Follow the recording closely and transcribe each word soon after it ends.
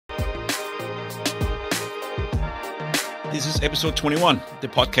This is episode 21, the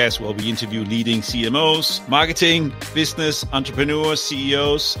podcast where we interview leading CMOs, marketing, business, entrepreneurs,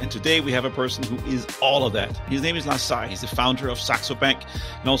 CEOs. And today we have a person who is all of that. His name is Lars Seier. He's the founder of Saxo Bank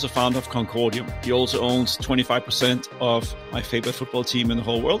and also founder of Concordium. He also owns 25% of my favorite football team in the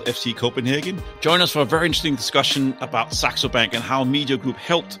whole world, FC Copenhagen. Join us for a very interesting discussion about Saxo Bank and how MediaGroup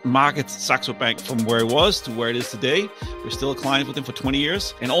helped market Saxo Bank from where it was to where it is today. We're still a client with them for 20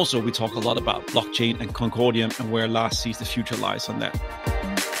 years. And also we talk a lot about blockchain and Concordium and where Lars sees the future lies on that.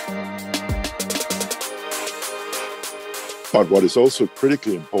 But what is also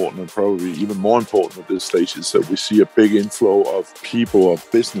critically important, and probably even more important at this stage, is that we see a big inflow of people, of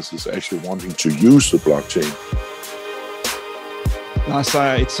businesses actually wanting to use the blockchain. Lars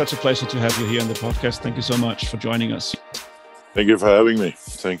Seier, it's such a pleasure to have you here on the podcast. Thank you so much for joining us. Thank you for having me.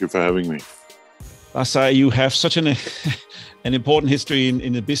 Lars Seier, you have such an important history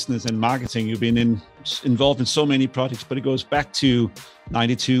in the business and marketing. You've been involved in so many projects, but it goes back to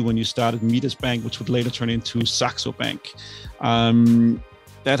 92 when you started MediaGroup, which would later turn into Saxo Bank.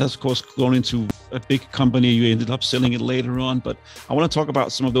 That has, of course, grown into a big company. You ended up selling it later on, but I want to talk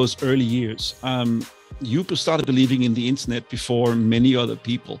about some of those early years. You started believing in the internet before many other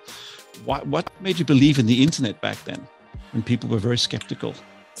people. What made you believe in the internet back then when people were very skeptical?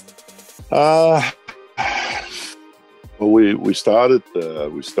 Well, we started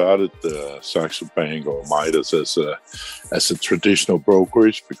Saxo Bank or Midas as a traditional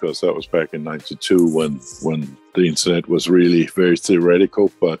brokerage, because that was back in 92 when the internet was really very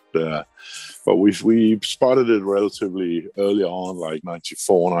theoretical. But we spotted it relatively early on, like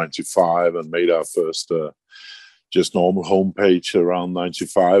 94, 95, and made our first just normal homepage around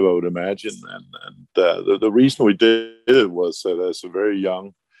 95, I would imagine. And the reason we did it was that as a very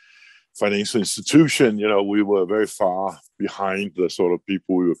young financial institution, we were very far behind the sort of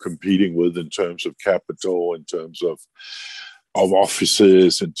people we were competing with in terms of capital, in terms of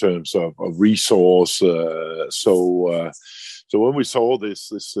offices, in terms of resource. So when we saw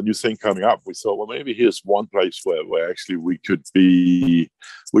this new thing coming up, we thought, well, maybe here's one place where actually we could be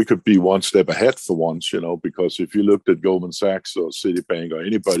one step ahead for once, because if you looked at Goldman Sachs or Citibank or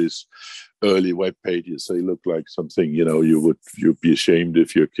anybody's early web pages, they look like something, you'd be ashamed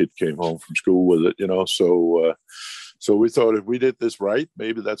if your kid came home from school with it, So we thought if we did this right,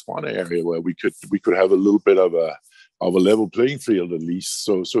 maybe that's one area where we could have a little bit of a level playing field at least.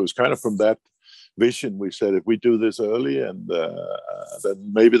 So it's kind of from that vision we said, if we do this early, and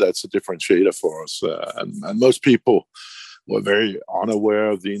then maybe that's a differentiator for us. And most people were very unaware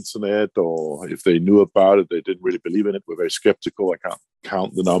of the internet, or if they knew about it, they didn't really believe in it. We're very skeptical. I can't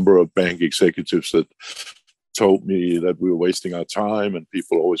count the number of bank executives that told me that we were wasting our time and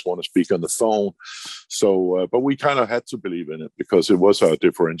people always want to speak on the phone. So, but we kind of had to believe in it because it was our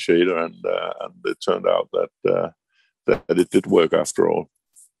differentiator, and it turned out that it did work after all.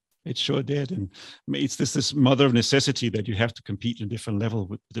 It sure did. And it's this mother of necessity that you have to compete in a different level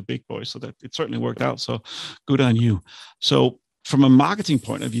with the big boys. So that it certainly worked out. So good on you. So from a marketing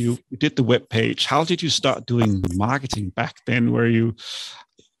point of view, you did the web page. How did you start doing marketing back then? You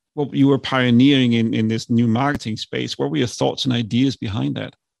were pioneering in this new marketing space. What were your thoughts and ideas behind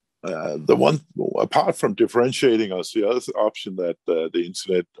that? The one, apart from differentiating us, the other option that the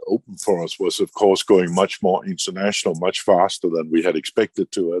internet opened for us was, of course, going much more international, much faster than we had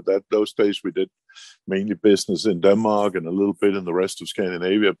expected to. Those days we did mainly business in Denmark and a little bit in the rest of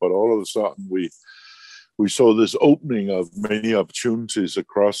Scandinavia, but all of a sudden we saw this opening of many opportunities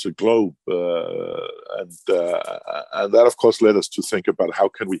across the globe, and that, of course, led us to think about how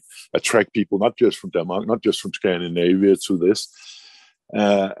can we attract people not just from Denmark, not just from Scandinavia to this.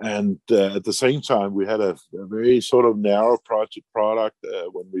 And at the same time, we had a very sort of narrow product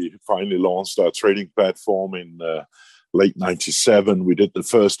when we finally launched our trading platform in late 97. We did the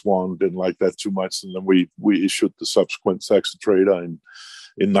first one, didn't like that too much, and then we issued the subsequent Saxo Trader in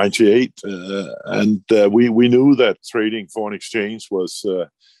 98. And we knew that trading foreign exchange was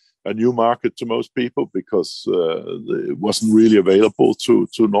a new market to most people because it wasn't really available to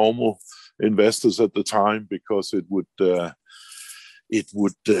normal investors at the time, because it would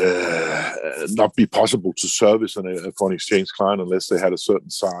not be possible to service a foreign exchange client unless they had a certain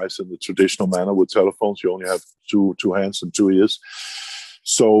size in the traditional manner with telephones. You only have two hands and 2 ears.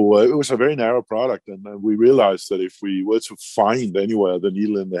 So it was a very narrow product. And we realized that if we were to find anywhere the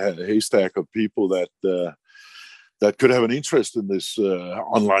needle in the haystack of people that could have an interest in this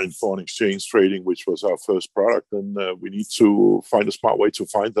online foreign exchange trading, which was our first product, then we need to find a smart way to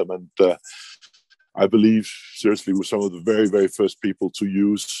find them. And I believe, seriously, we're some of the very, very first people to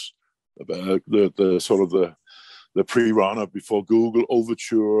use the the pre-runner before Google,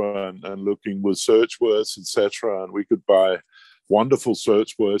 Overture, and looking with search words, etc. And we could buy wonderful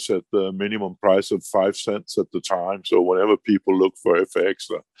search words at the minimum price of 5 cents at the time. So whenever people look for FX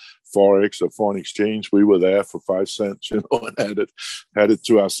or Forex or foreign exchange, we were there for 5 cents, and had it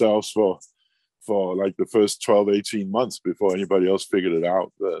to ourselves for like the first 12, 18 months before anybody else figured it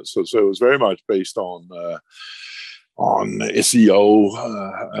out. So it was very much based on SEO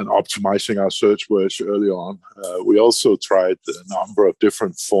and optimizing our search words early on. We also tried a number of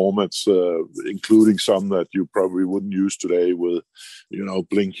different formats, including some that you probably wouldn't use today, with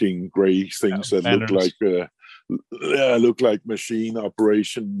blinking gray things that look like machine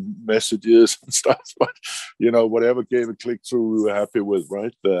operation messages and stuff. But whatever gave a click through, we were happy with,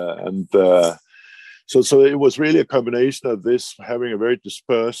 right? So it was really a combination of this, having a very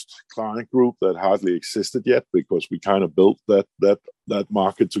dispersed client group that hardly existed yet, because we kind of built that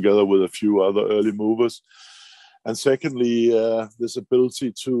market together with a few other early movers. And secondly, this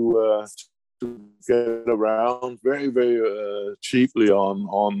ability to get around very, very cheaply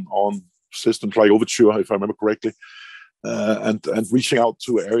on systems like Overture, if I remember correctly, and reaching out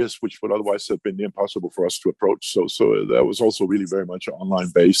to areas which would otherwise have been impossible for us to approach. So that was also really very much online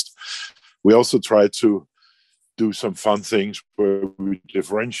based. We also tried to do some fun things where we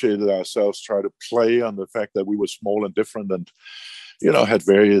differentiated ourselves, try to play on the fact that we were small and different, and had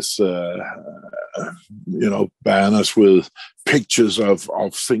various banners with pictures of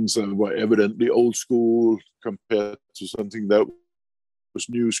things that were evidently old school compared to something that was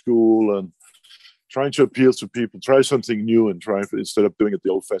new school, and trying to appeal to people, try something new, and instead of doing it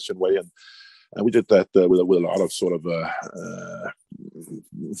the old-fashioned way. And we did that with a lot of sort of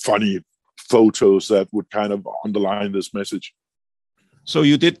funny photos that would kind of underline this message. So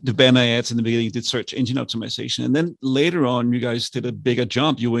you did the banner ads in the beginning, you did search engine optimization, and then later on, you guys did a bigger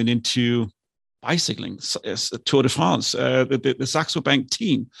jump. You went into bicycling, Tour de France, the Saxo Bank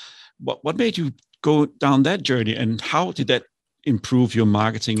team. What made you go down that journey, and how did that improve your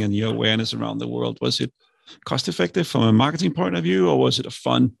marketing and your awareness around the world? Was it cost effective from a marketing point of view, or was it a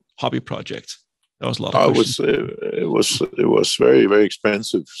fun hobby project? That was a lot of questions. It was very, very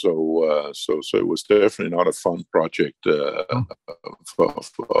expensive. So it was definitely not a fun project for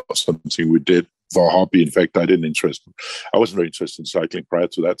something we did for a hobby. In fact, I wasn't very interested in cycling prior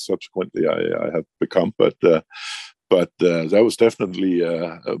to that. Subsequently, I have become, but that was definitely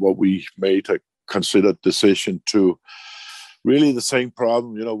what we made a considered decision to. Really the same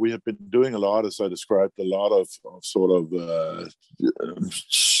problem. We have been doing a lot, as I described, a lot of sort of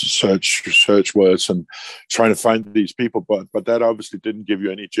search words and trying to find these people, but that obviously didn't give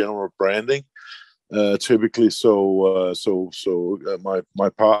you any general branding typically. So my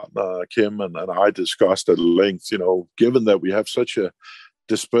partner Kim and I discussed at length. Given that we have such a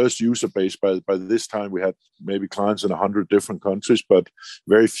dispersed user base, by this time we had maybe clients in 100 different countries, but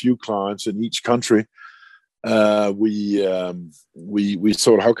very few clients in each country. We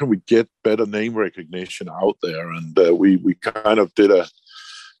thought, how can we get better name recognition out there? And we kind of did a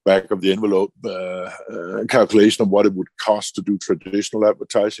back of the envelope calculation of what it would cost to do traditional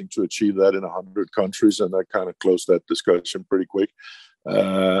advertising to achieve that in 100 countries, and that kind of closed that discussion pretty quick.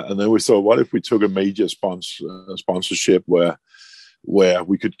 And then we thought, what if we took a major sponsorship where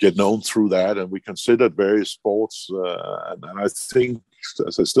we could get known through that? And we considered various sports, and I think,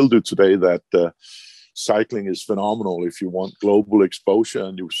 as I still do today, that cycling is phenomenal if you want global exposure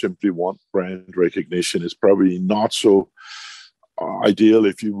and you simply want brand recognition. It's probably not so ideal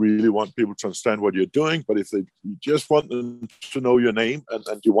if you really want people to understand what you're doing, but if you just want them to know your name,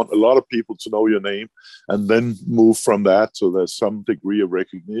 and you want a lot of people to know your name, and then move from that so there's some degree of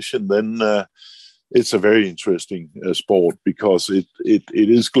recognition, then it's a very interesting sport, because it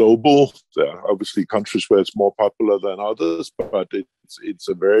is global. There are obviously countries where it's more popular than others, but it's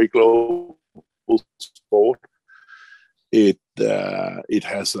a very global sport. It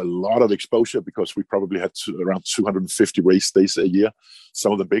has a lot of exposure because we probably had around 250 race days a year.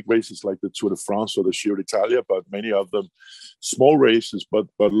 Some of the big races like the Tour de France or the Giro d'Italia, but many of them small races, but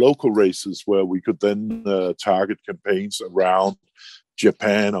local races where we could then target campaigns around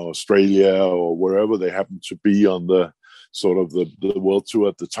Japan or Australia or wherever they happen to be on the sort of the world tour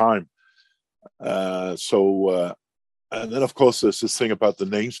at the time. And then, of course, there's this thing about the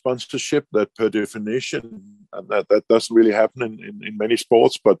name sponsorship that, per definition, and that doesn't really happen in many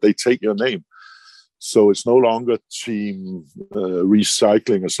sports, but they take your name. So it's no longer Team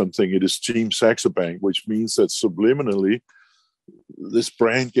Recycling or something. It is Team Saxo Bank, which means that subliminally this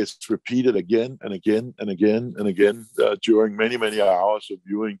brand gets repeated again and again and again and again during many, many hours of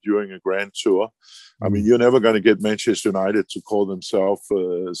viewing during a grand tour. I mean, you're never going to get Manchester United to call themselves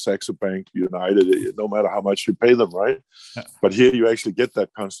Saxo Bank United, no matter how much you pay them, right? Yeah. But here you actually get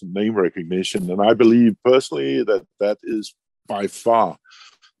that constant name recognition. And I believe personally that is by far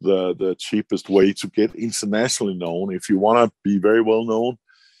the cheapest way to get internationally known. If you want to be very well known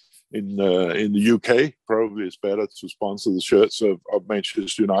in the UK, probably it's better to sponsor the shirts of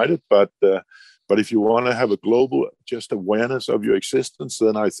Manchester United. But if you want to have a global just awareness of your existence,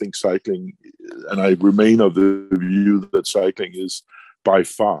 then I think cycling, and I remain of the view that cycling is by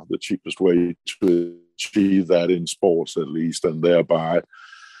far the cheapest way to achieve that in sports, at least, and thereby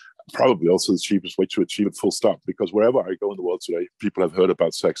probably also the cheapest way to achieve it, full stop. Because wherever I go in the world today, people have heard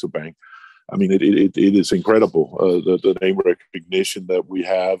about Saxo Bank. I mean, it is incredible, the name recognition that we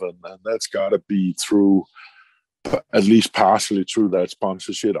have, and that's got to be through, at least partially through that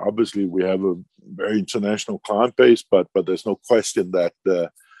sponsorship. Obviously, we have a very international client base, but there's no question that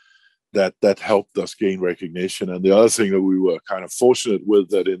that helped us gain recognition. And the other thing that we were kind of fortunate with,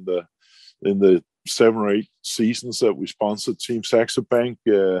 that in the 7 or 8 seasons that we sponsored Team Saxo Bank,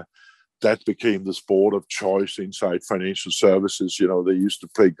 that became the sport of choice inside financial services. You know, they used to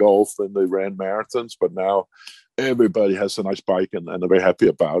play golf and they ran marathons, but now everybody has a nice bike and they're very happy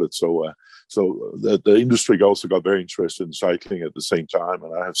about it. So the industry also got very interested in cycling at the same time.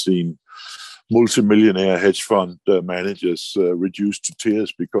 And I have seen multimillionaire hedge fund managers reduced to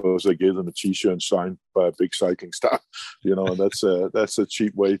tears because they gave them a T-shirt signed by a big cycling star. You know, and that's a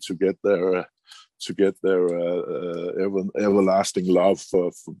cheap way to get their everlasting love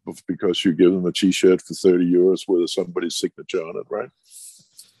because you give them a T-shirt for 30 euros with somebody's signature on it, right?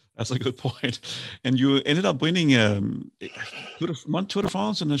 That's a good point. And you ended up winning Tour de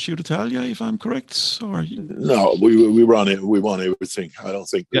France and the Giro d'Italia, if I'm correct. Or no, we won everything. I don't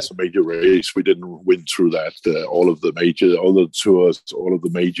think there's a major race we didn't win through that. All of the tours, all of the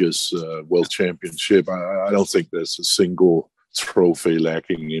majors, World Championship. I don't think there's a single trophy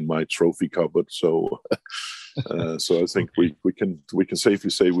lacking in my trophy cupboard. So I think we can safely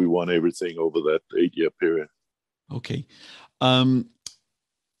say we won everything over that 8-year period. Okay.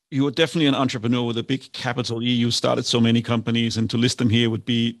 You were definitely an entrepreneur with a big capital E. You started so many companies, and to list them here would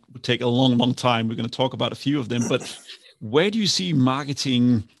take a long, long time. We're going to talk about a few of them, but where do you see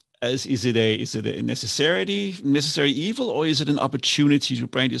marketing as? Is it a necessary evil, or is it an opportunity to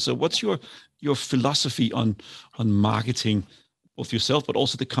brand yourself? So what's your philosophy on marketing, both yourself, but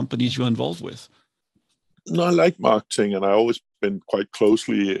also the companies you're involved with? No, I like marketing, and I always been quite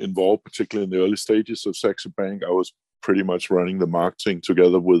closely involved, particularly in the early stages of Saxo Bank. I was pretty much running the marketing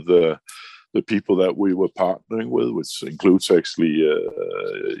together with the people that we were partnering with, which includes actually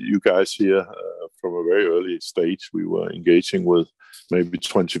you guys here from a very early stage. We were engaging with maybe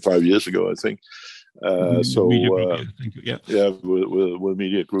 25 years ago, I think. MediaGroup, with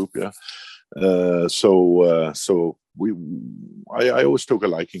MediaGroup, yeah. I always took a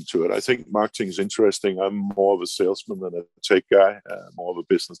liking to it. I think marketing is interesting. I'm more of a salesman than a tech guy, more of a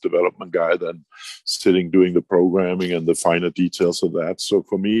business development guy than sitting doing the programming and the finer details of that. So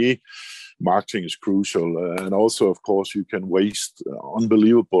for me, marketing is crucial. And also, of course, you can waste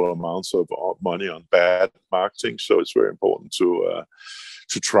unbelievable amounts of money on bad marketing. So it's very important to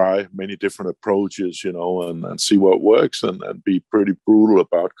try many different approaches, you know, and see what works and be pretty brutal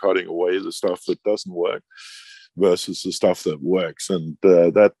about cutting away the stuff that doesn't work versus the stuff that works. And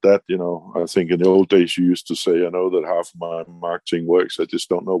that, you know, I think in the old days you used to say, I know that half of my marketing works, I just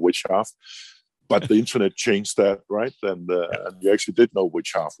don't know which half. But the internet changed that, right? And you actually did know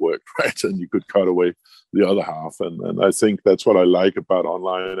which half worked, right? And you could cut away the other half. And I think that's what I like about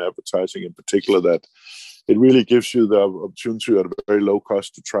online advertising in particular, that it really gives you the opportunity at a very low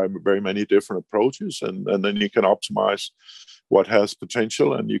cost to try very many different approaches. And then you can optimize what has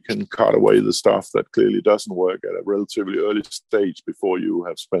potential, and you can cut away the stuff that clearly doesn't work at a relatively early stage before you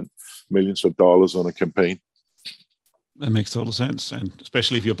have spent millions of dollars on a campaign. That makes total sense, and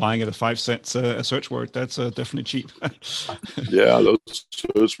especially if you're buying it at 5 cents a search word, that's definitely cheap. Yeah, those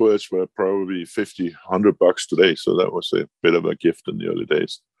search words were probably $50, $100 today, so that was a bit of a gift in the early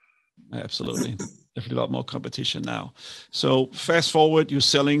days. Absolutely. Definitely a lot more competition now. So fast forward, you're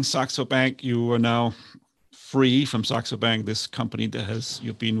selling Saxo Bank. You are now free from Saxo Bank, this company that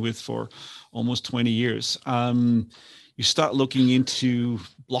you've been with for almost 20 years. You start looking into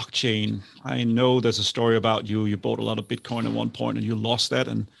blockchain. I know there's a story about you bought a lot of Bitcoin at one point and you lost that.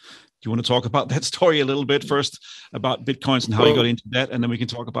 And do you want to talk about that story a little bit first, about Bitcoins and how you got into that? And then we can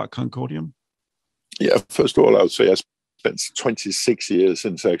talk about Concordium. Yeah, first of all, I would say I spent 26 years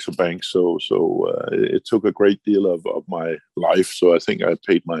in Saxo Bank, so it took a great deal of my life. So I think I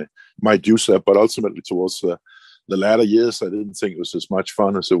paid my dues there. But ultimately, towards the latter years, I didn't think it was as much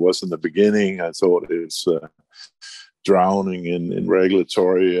fun as it was in the beginning. I thought it's drowning in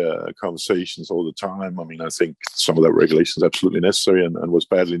regulatory conversations all the time. I mean, I think some of that regulation is absolutely necessary and was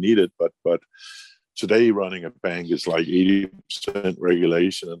badly needed, but today, running a bank is like 80%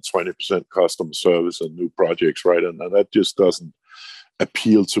 regulation and 20% customer service and new projects, right? And that just doesn't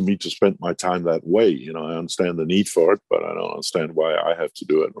appeal to me to spend my time that way. You know, I understand the need for it, but I don't understand why I have to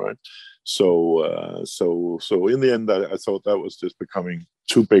do it, right? So in the end, I thought that was just becoming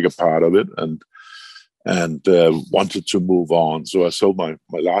too big a part of it, and wanted to move on. So I sold my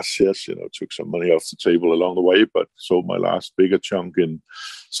last shares, took some money off the table along the way, but sold my last bigger chunk in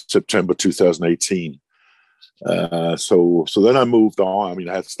September 2018. So then I moved on. I mean,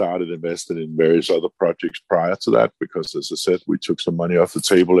 I had started investing in various other projects prior to that because, as I said, we took some money off the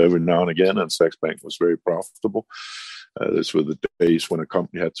table every now and again, and Saxo Bank was very profitable. These were the days when a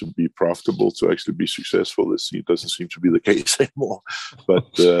company had to be profitable to actually be successful. This doesn't seem to be the case anymore.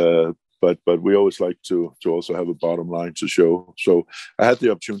 But we always like to also have a bottom line to show. So I had the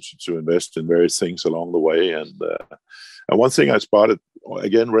opportunity to invest in various things along the way. And one thing I spotted,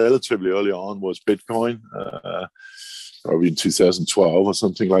 again, relatively early on was Bitcoin, probably in 2012 or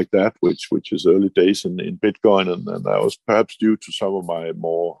something like that, which is early days in Bitcoin. And that was perhaps due to some of my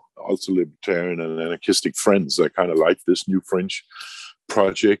more ultra-libertarian and anarchistic friends that kind of liked this new fringe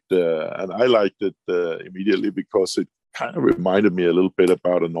project. And I liked it immediately because it kind of reminded me a little bit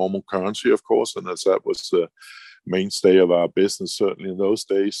about a normal currency, of course, and as that was the mainstay of our business, certainly in those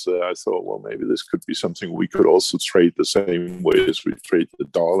days, I thought, well, maybe this could be something we could also trade the same way as we trade the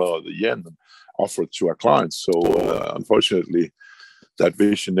dollar or the yen and offer it to our clients. So unfortunately, that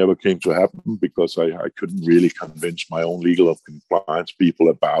vision never came to happen because I couldn't really convince my own legal and compliance people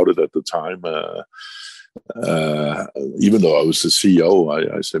about it at the time. Even though I was the CEO,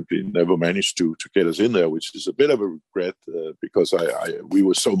 I simply never managed to get us in there, which is a bit of a regret because we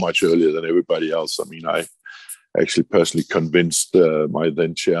were so much earlier than everybody else. I mean, I actually personally convinced my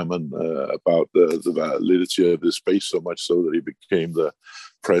then chairman about the validity of this space, so much so that he became the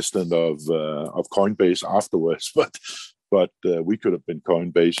president of Coinbase afterwards. But we could have been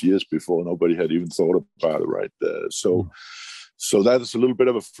Coinbase years before. Nobody had even thought about it, right? So that is a little bit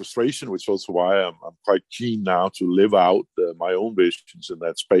of a frustration, which is also why I'm quite keen now to live out my own visions in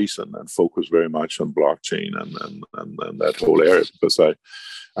that space and focus very much on blockchain and that whole area, because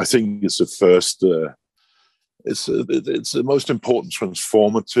I think it's the first, it's the most important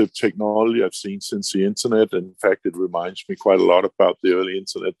transformative technology I've seen since the internet. In fact, it reminds me quite a lot about the early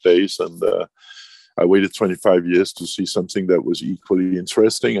internet days, and I waited 25 years to see something that was equally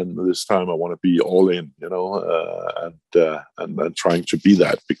interesting, and this time I want to be all in, and trying to be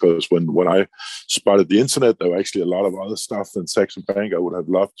that, because when I spotted the internet, there were actually a lot of other stuff in Saxo Bank I would have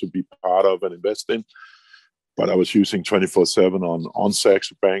loved to be part of and invest in, but I was using 24/7 on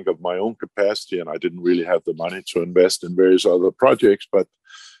Saxo Bank of my own capacity, and I didn't really have the money to invest in various other projects. But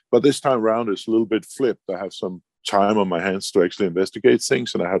this time around, it's a little bit flipped. I have some time on my hands to actually investigate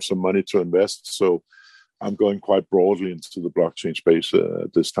things, and I have some money to invest. So I'm going quite broadly into the blockchain space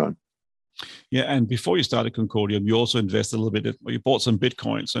this time. Yeah, and before you started Concordium, you also invested a little bit. You bought some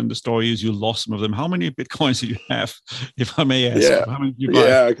Bitcoins, and the story is you lost some of them. How many Bitcoins do you have, if I may ask? Yeah, how many did you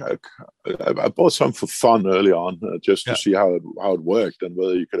buy? I bought some for fun early on, just to see how it worked and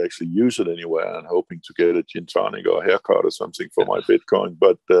whether you could actually use it anywhere, and hoping to get a gin tonic or a haircut or something for my Bitcoin.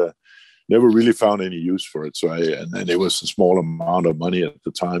 But never really found any use for it. So and it was a small amount of money at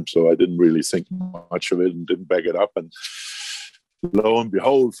the time, so I didn't really think much of it and didn't back it up. And lo and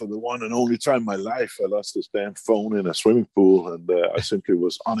behold, for the one and only time in my life, I lost this damn phone in a swimming pool, and I simply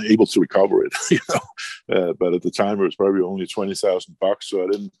was unable to recover it. But at the time, it was probably only $20,000, so I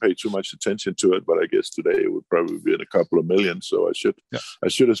didn't pay too much attention to it. But I guess today it would probably be in a couple of million. So I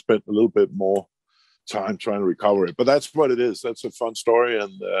should have spent a little bit more time trying to recover it. But that's what it is. That's a fun story,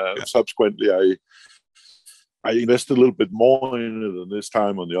 and subsequently I invested a little bit more in it, and this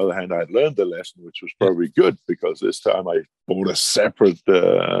time, on the other hand, I had learned the lesson, which was probably good, because this time I bought a separate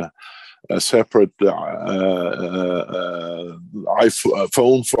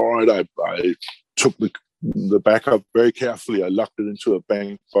iPhone for it. I took the backup very carefully. I locked it into a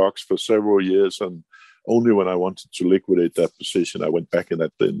bank box for several years, and only when I wanted to liquidate that position, I went back in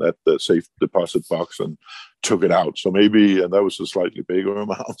that safe deposit box and took it out. So maybe, and that was a slightly bigger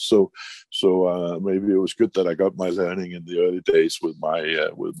amount. So maybe it was good that I got my learning in the early days with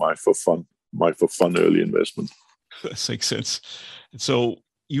my for fun early investment. That makes sense. So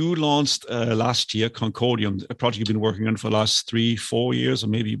you launched last year Concordium, a project you've been working on for the last 3-4 years, or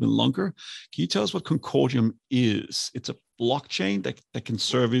maybe even longer. Can you tell us what Concordium is? It's a blockchain that can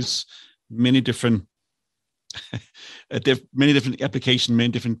service many different applications, many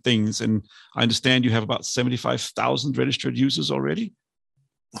different things. And I understand you have about 75,000 registered users already.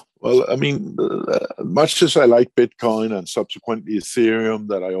 Well, I mean, much as I like Bitcoin and subsequently Ethereum,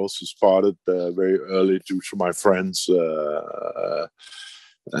 that I also spotted very early due to my friends.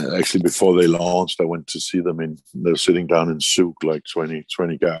 Actually, before they launched, I went to see them. They're sitting down in Zug, like 20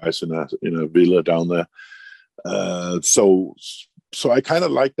 guys in a villa down there. So I kind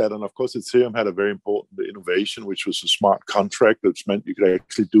of like that. And of course, Ethereum had a very important innovation, which was a smart contract, which meant you could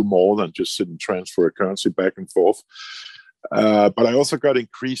actually do more than just sit and transfer a currency back and forth. But I also got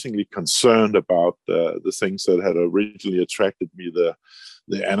increasingly concerned about the things that had originally attracted me, the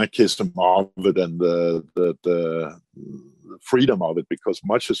anarchism of it and the freedom of it, because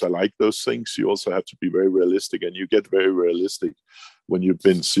much as I like those things, you also have to be very realistic, and you get very realistic when you've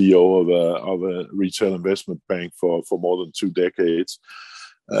been CEO of a retail investment bank for more than 2 decades.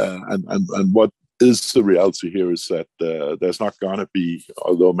 And what is the reality here is that there's not going to be,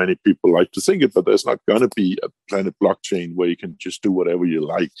 although many people like to think it, but there's not going to be a planet blockchain where you can just do whatever you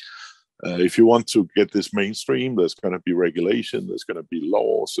like. If you want to get this mainstream, there's going to be regulation, there's going to be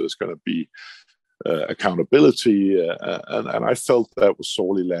laws, there's going to be accountability, and I felt that was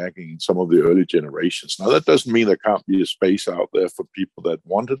sorely lacking in some of the early generations. Now, that doesn't mean there can't be a space out there for people that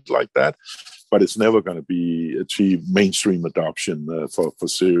want it like that, but it's never going to achieve mainstream adoption for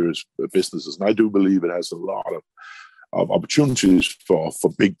serious businesses. And I do believe it has a lot of opportunities for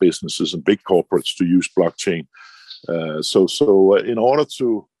big businesses and big corporates to use blockchain. So in order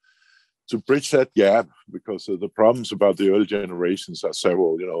to bridge that gap, because the problems about the early generations are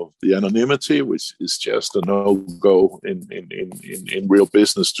several. The anonymity, which is just a no-go in real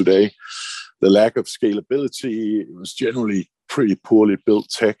business today. The lack of scalability. It was generally pretty poorly built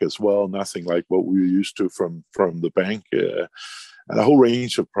tech as well, nothing like what we were used to from the bank. And a whole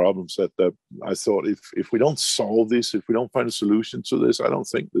range of problems that I thought if we don't solve this, if we don't find a solution to this, I don't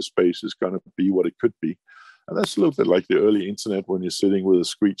think the space is going to be what it could be. And that's a little bit like the early internet when you're sitting with a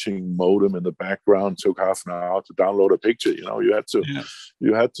screeching modem in the background. Took half an hour to download a picture. You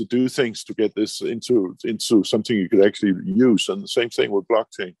had to do things to get this into something you could actually use. And the same thing with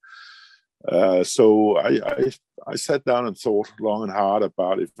blockchain. So I sat down and thought long and hard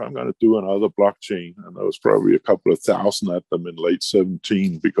about if I'm going to do another blockchain, and there was probably a couple of thousand at them in late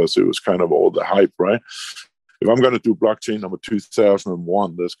 2017 because it was kind of all the hype, right? If I'm going to do blockchain number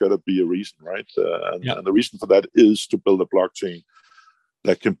 2001, there's got to be a reason, right? And the reason for that is to build a blockchain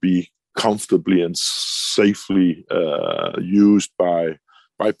that can be comfortably and safely used by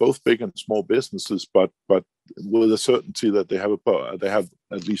both big and small businesses, but with a certainty that they have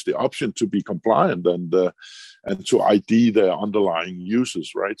at least the option to be compliant and to ID their underlying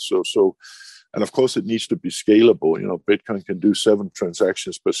users, right? So. And of course, it needs to be scalable. Bitcoin can do 7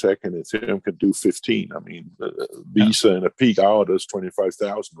 transactions per second. Ethereum can do 15. I mean, Visa in a peak hour does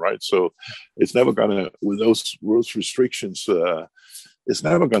 25,000, right? So it's never going to, with those rules restrictions, it's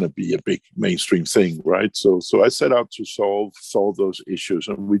never going to be a big mainstream thing, right? So I set out to solve those issues.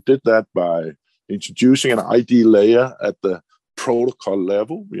 And we did that by introducing an ID layer at the protocol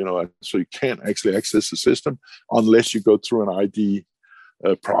level, so you can't actually access the system unless you go through an ID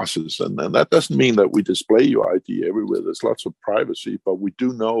process. And that doesn't mean that we display your ID everywhere. There's lots of privacy, but we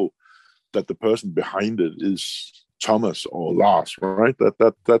do know that the person behind it is Thomas or Lars, right?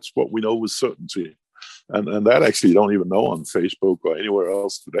 That's what we know with certainty. And that actually you don't even know on Facebook or anywhere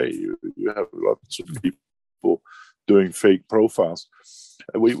else today. You have lots of people doing fake profiles.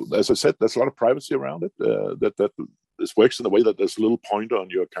 And as I said, there's a lot of privacy around it. That this works in a way that there's a little pointer on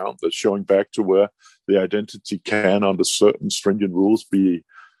your account that's showing back to where the identity can, under certain stringent rules, be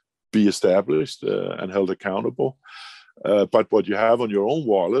established and held accountable. But what you have on your own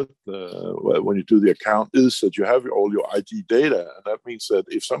wallet when you do the account is that you have all your ID data. And that means that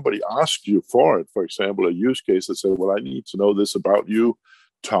if somebody asks you for it, for example, a use case that says, well, I need to know this about you,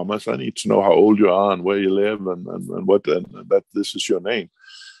 Thomas, I need to know how old you are and where you live and that this is your name.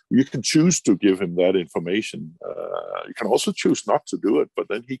 You can choose to give him that information. You can also choose not to do it, but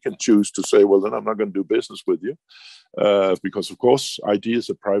then he can choose to say, well, then I'm not going to do business with you. Because, of course, ID is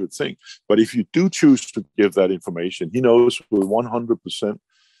a private thing. But if you do choose to give that information, he knows with 100%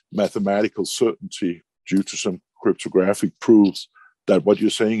 mathematical certainty, due to some cryptographic proofs, that what you're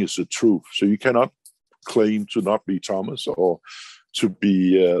saying is the truth. So you cannot claim to not be Thomas or to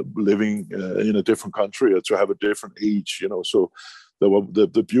be living in a different country or to have a different age. So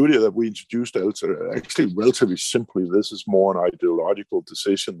the beauty that we introduced actually relatively simply. This is more an ideological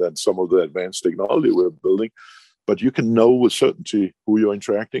decision than some of the advanced technology we're building. But you can know with certainty who you're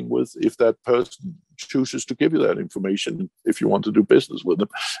interacting with if that person chooses to give you that information, if you want to do business with them.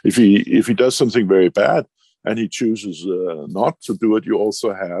 If he does something very bad and he chooses not to do it, you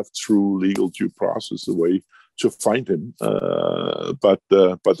also have, through legal due process, a way to find him. But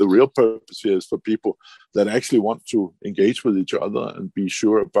the real purpose here is for people that actually want to engage with each other and be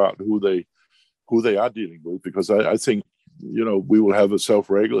sure about who they are dealing with. Because I think, we will have a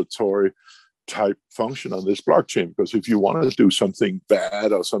self-regulatory type function on this blockchain, because if you want to do something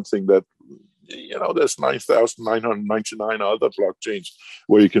bad or something that, there's 9,999 other blockchains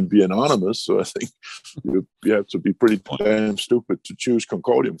where you can be anonymous. So I think you have to be pretty damn stupid to choose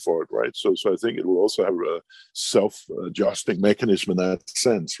Concordium for it, right? So I think it will also have a self-adjusting mechanism in that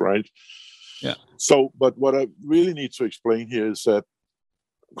sense, right? Yeah. So, but what I really need to explain here is that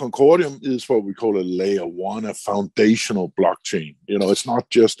Concordium is what we call a layer one, a foundational blockchain. It's not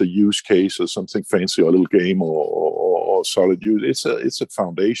just a use case or something fancy or a little game or solid use. It's a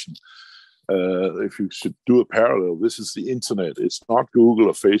foundation. If you should do a parallel, this is the internet. It's not Google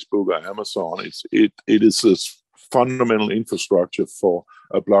or Facebook or Amazon. It is this fundamental infrastructure for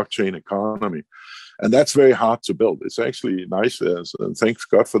a blockchain economy. And that's very hard to build. It's actually nice, and thanks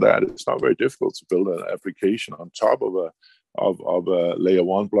God for that. It's not very difficult to build an application on top of a layer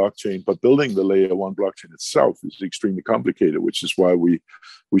one blockchain, but building the layer one blockchain itself is extremely complicated, which is why we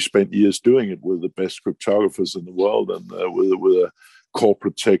spent years doing it with the best cryptographers in the world and with a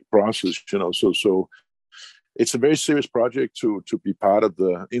corporate tech process. So it's a very serious project to be part of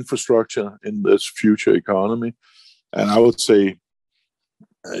the infrastructure in this future economy. And I would say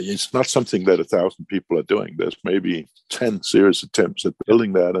it's not something that 1,000 people are doing. There's maybe 10 serious attempts at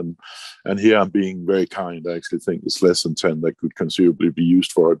building that. And here I'm being very kind. I actually think it's less than 10 that could conceivably be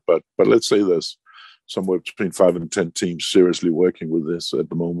used for it. But let's say there's somewhere between 5 and 10 teams seriously working with this at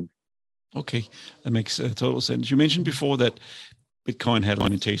the moment. Okay, that makes total sense. You mentioned before that Bitcoin had a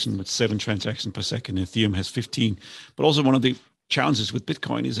limitation with 7 transactions per second. Ethereum has 15. But also one of the challenges with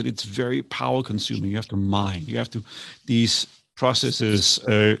Bitcoin is that it's very power consuming. You have to mine. These processes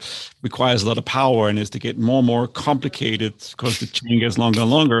requires a lot of power, and as they get more and more complicated, because the chain gets longer and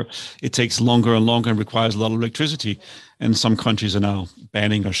longer, it takes longer and longer and requires a lot of electricity. And some countries are now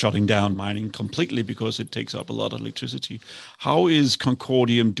banning or shutting down mining completely because it takes up a lot of electricity. How is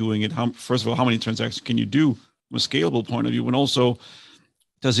Concordium doing it? First of all, how many transactions can you do from a scalable point of view? And also,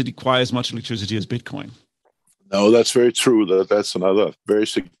 does it require as much electricity as Bitcoin? No, that's very true. That's another very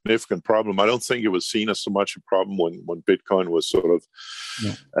significant problem. I don't think it was seen as so much a problem when Bitcoin was sort of,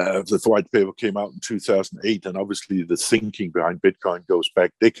 the white paper came out in 2008. And obviously the thinking behind Bitcoin goes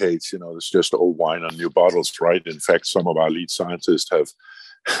back decades. It's just old wine on new bottles, right? In fact, some of our lead scientists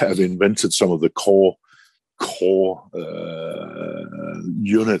have invented some of the core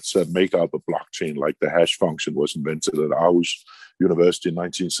units that make up a blockchain, like the hash function was invented at Aarhus University in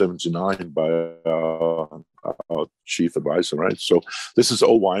 1979 by our chief advisor, right? So this is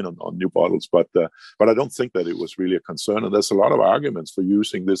old wine on new bottles, but I don't think that it was really a concern. And there's a lot of arguments for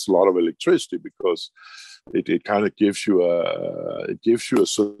using this lot of electricity, because it kind of gives you a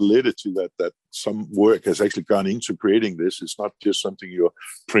solidity that some work has actually gone into creating this. It's not just something you're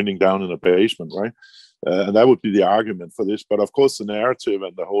printing down in a basement, right? And that would be the argument for this. But of course, the narrative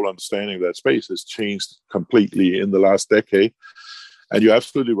and the whole understanding of that space has changed completely in the last decade. And you're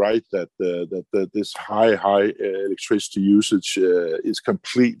absolutely right that this high electricity usage is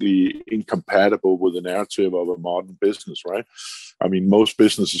completely incompatible with the narrative of a modern business, right? I mean, most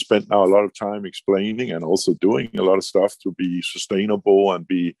businesses spend now a lot of time explaining and also doing a lot of stuff to be sustainable and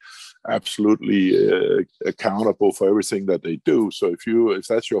be absolutely accountable for everything that they do. So if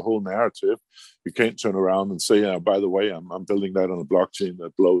that's your whole narrative, you can't turn around and say, by the way, I'm building that on a blockchain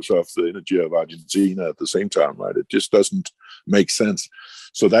that blows off the energy of Argentina at the same time, right? It just doesn't make sense.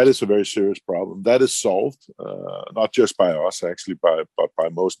 So that is a very serious problem. That is solved, not just by us, actually, but by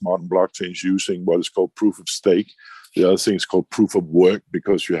most modern blockchains using what is called proof of stake. The other thing is called proof of work,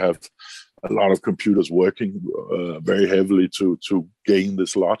 because you have a lot of computers working very heavily to gain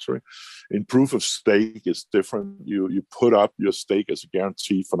this lottery. In proof of stake, it's different. You put up your stake as a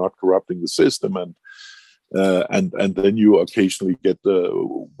guarantee for not corrupting the system, and then you occasionally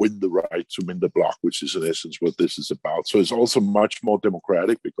win the right to mint the block, which is in essence what this is about. So it's also much more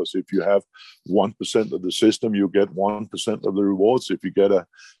democratic, because if you have 1% of the system, you get 1% of the rewards. If you get a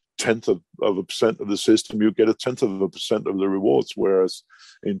 10th of a percent of the system, you get a 10th of a percent of the rewards. Whereas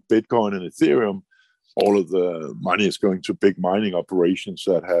in Bitcoin and Ethereum, all of the money is going to big mining operations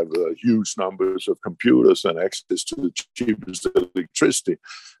that have huge numbers of computers and access to the cheapest electricity.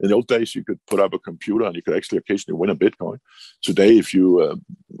 In the old days, you could put up a computer and you could actually occasionally win a Bitcoin. Today, if you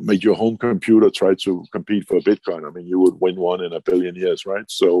made your home computer try to compete for a Bitcoin, I mean, you would win one in a billion years, right?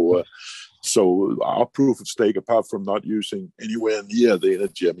 So our proof of stake, apart from not using anywhere near the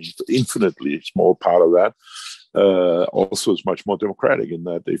energy, I mean, infinitely small part of that, also is much more democratic in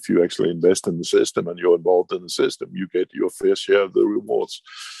that if you actually invest in the system and you're involved in the system, you get your fair share of the rewards.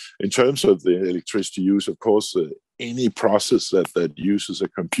 In terms of the electricity use, of course, any process that uses a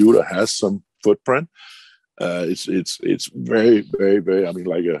computer has some footprint. It's very, very, very, I mean,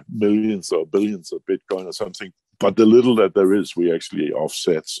 like millions or billions of Bitcoin or something. But the little that there is, we actually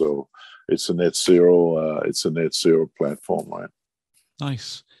offset. So it's a net zero. It's a net zero platform, right?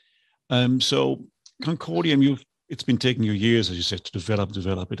 Nice. So Concordium, it's been taking you years, as you said, to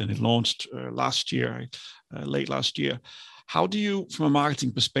develop it, and it launched last year, right? Late last year. How do you, from a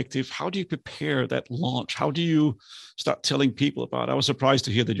marketing perspective, how do you prepare that launch? How do you start telling people about it? I was surprised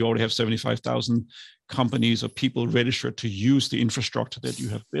to hear that you already have 75,000 companies or people registered to use the infrastructure that you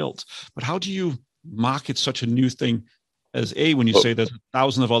have built. But how do you market such a new thing as when you say there's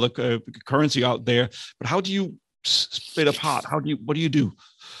 1,000 of other currency out there, but how do you split apart? What do you do?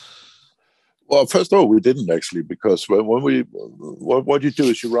 Well, first of all, we didn't actually, because what you do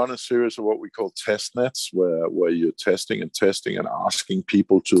is you run a series of what we call test nets, where you're testing and asking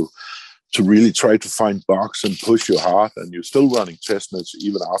people to really try to find bugs and push you hard, and you're still running test nets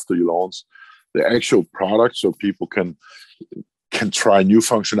even after you launch the actual product, so people can try new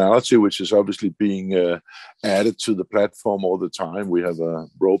functionality, which is obviously being added to the platform all the time. We have a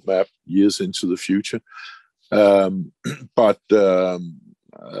roadmap years into the future,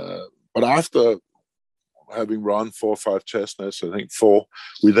 But after having run 4 or 5 test nets, I think 4,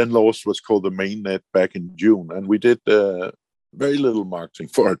 we then launched what's called the main net back in June. And we did very little marketing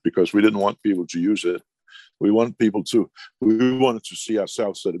for it because we didn't want people to use it. We wanted to see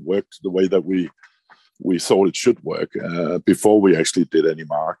ourselves that it worked the way that we thought it should work before we actually did any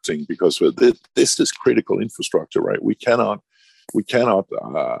marketing, because this is critical infrastructure, right? We cannot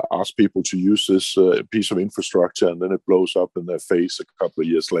ask people to use this piece of infrastructure and then it blows up in their face a couple of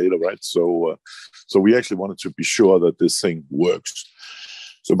years later, right? So we actually wanted to be sure that this thing works.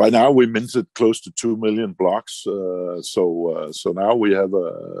 So by now we minted close to 2 million blocks. So now we have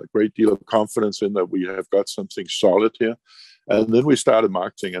a great deal of confidence in that we have got something solid here. And then we started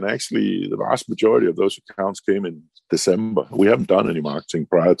marketing, and actually the vast majority of those accounts came in December. We haven't done any marketing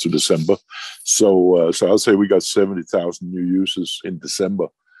prior to December. So I'll say we got 70,000 new users in December.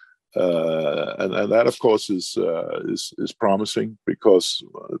 And that, of course, is promising, because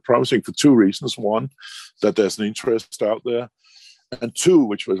promising for 2 reasons. One, that there's an interest out there. And 2,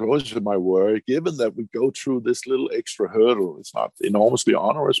 which was always my worry, given that we go through this little extra hurdle, it's not enormously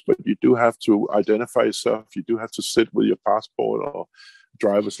onerous, but you do have to identify yourself. You do have to sit with your passport or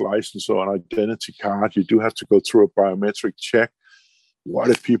driver's license or an identity card. You do have to go through a biometric check. What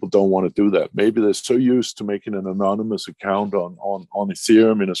if people don't want to do that? Maybe they're so used to making an anonymous account on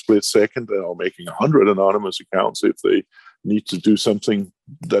Ethereum in a split second, or making 100 anonymous accounts if they need to do something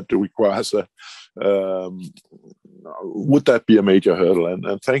that requires a would that be a major hurdle?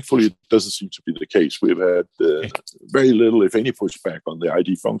 And thankfully, it doesn't seem to be the case. We've had very little, if any, pushback on the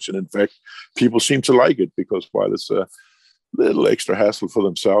ID function. In fact, people seem to like it, because while it's a little extra hassle for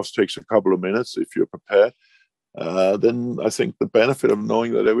themselves, takes a couple of minutes if you're prepared, then I think the benefit of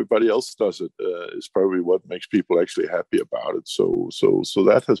knowing that everybody else does it is probably what makes people actually happy about it. So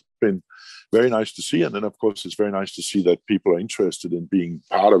that has been very nice to see. And then, of course, it's very nice to see that people are interested in being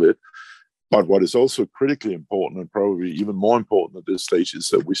part of it. But what is also critically important, and probably even more important at this stage, is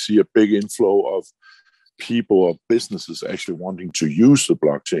that we see a big inflow of people or businesses actually wanting to use the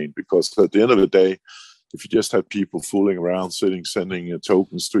blockchain. Because at the end of the day, if you just have people fooling around, sending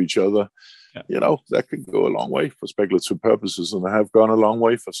tokens to each other, that can go a long way for speculative purposes, and have gone a long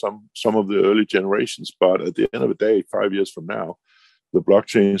way for some of the early generations. But at the end of the day, 5 years from now, the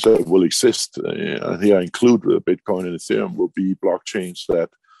blockchains that will exist, and here I include Bitcoin and Ethereum, will be blockchains that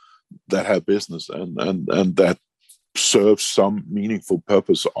have business and that serve some meaningful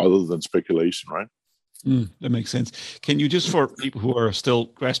purpose other than speculation, right? That makes sense. Can you, just for people who are still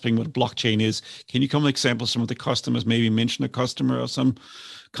grasping what blockchain is, can you come with examples of some of the customers, maybe mention a customer or some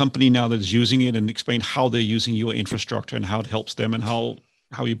company now that is using it, and explain how they're using your infrastructure and how it helps them, and how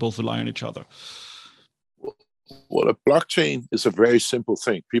you both rely on each other? Well, a blockchain is a very simple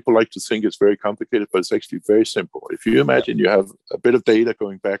thing. People like to think it's very complicated, but it's actually very simple. If you imagine you have a bit of data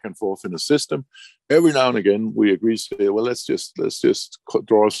going back and forth in a system, every now and again we agree to say, well, let's just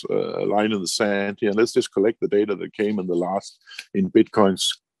draw a line in the sand here, and let's just collect the data that came in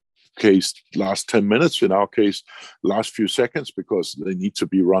Bitcoin's case, last 10 minutes, in our case, last few seconds, because they need to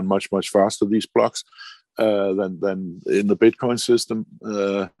be run much, much faster, these blocks, than in the Bitcoin system.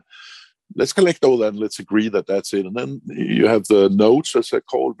 Let's collect all that and let's agree that that's it. And then you have the nodes, as they're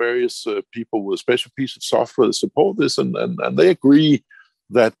called, various people with a special piece of software that support this, and they agree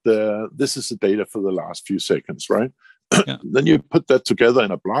that this is the data for the last few seconds, right? Yeah. Then you put that together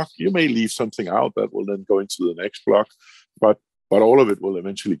in a block. You may leave something out that will then go into the next block, but all of it will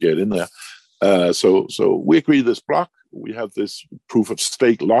eventually get in there. So we agree this block. We have this proof of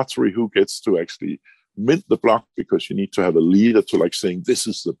stake lottery, who gets to actually mint the block, because you need to have a leader to saying this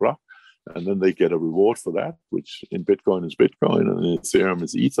is the block. And then they get a reward for that, which in Bitcoin is Bitcoin, and in Ethereum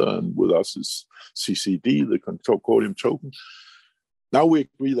is Ether, and with us is CCD, the Concordium token. Now we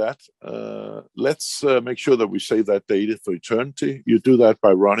agree that. Let's make sure that we save that data for eternity. You do that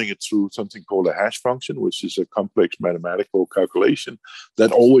by running it through something called a hash function, which is a complex mathematical calculation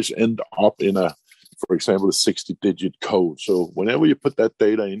that always end up in for example, a 60-digit code. So whenever you put that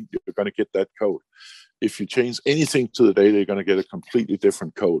data in, you're going to get that code. If you change anything to the data, you're going to get a completely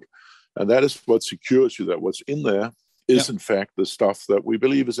different code. And that is what secures you, that what's in there is in fact the stuff that we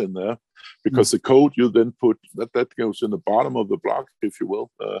believe is in there, because the code you then put, that goes in the bottom of the block, if you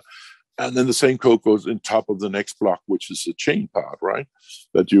will. And then the same code goes in top of the next block, which is the chain part, right?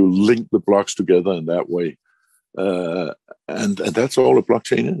 That you link the blocks together in that way. And that's all a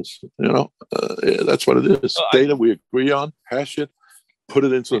blockchain is, that's what it is. Data we agree on, hash it, put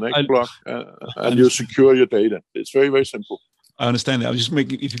it into the next block, and you secure your data. It's very, very simple. I understand that. I was just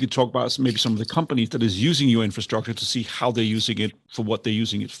making, if you could talk about maybe some of the companies that is using your infrastructure to see how they're using it for what they're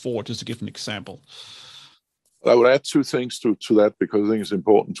using it for, just to give an example. I would add two things to that, because I think it's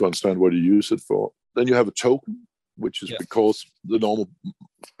important to understand what you use it for. Then you have a token, which is because the normal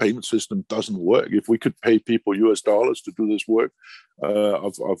payment system doesn't work. If we could pay people US dollars to do this work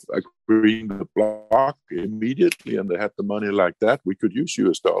of agreeing the block immediately, and they had the money like that, we could use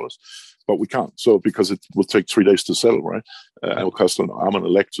US dollars, but we can't. So because it will take 3 days to settle, right? It will cost an arm and a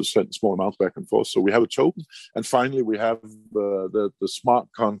leg to send small amounts back and forth. So we have a token. And finally, we have the smart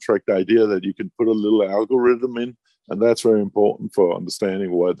contract idea that you can put a little algorithm in. And that's very important for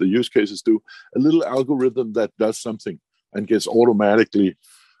understanding what the use cases do. A little algorithm that does something and gets automatically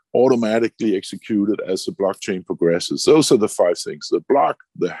executed as the blockchain progresses. Those are the 5 things: the block,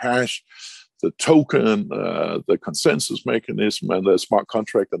 the hash, the token, the consensus mechanism, and the smart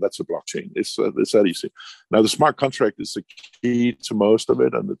contract, and that's a blockchain. It's that easy. Now, the smart contract is the key to most of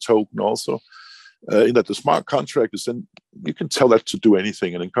it, and the token also. In that the smart contract is then, you can tell that to do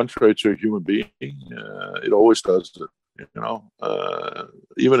anything, and in contrary to a human being, it always does it.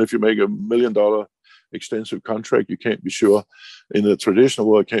 Even if you make $1 million extensive contract, you can't be sure, in the traditional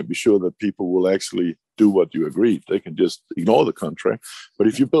world, can't be sure that people will actually do what you agreed. They can just ignore the contract. But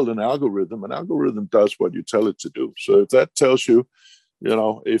if you build an algorithm does what you tell it to do. So if that tells you,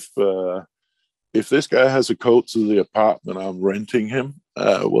 if this guy has a code to the apartment I'm renting him,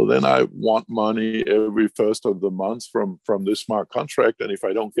 well, then I want money every first of the month from this smart contract. And if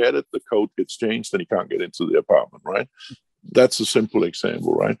I don't get it, the code gets changed and he can't get into the apartment, right? That's a simple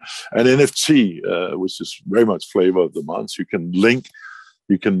example, right? An NFT, which is very much flavor of the month, you can link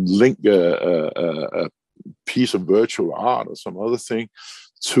a piece of virtual art or some other thing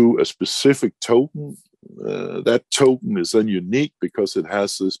to a specific token. That token is then unique because it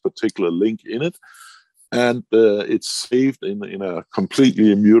has this particular link in it, and it's saved in a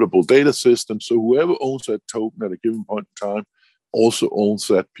completely immutable data system. So whoever owns that token at a given point in time also owns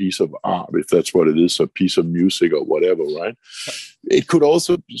that piece of art, if that's what it is, a piece of music or whatever, right? It could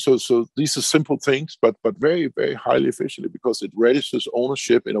also, so these are simple things, but very, very highly efficiently, because it registers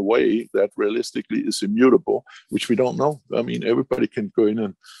ownership in a way that realistically is immutable, which we don't know. I mean, everybody can go in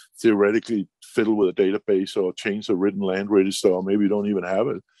and theoretically fiddle with a database or change the written land register, or maybe don't even have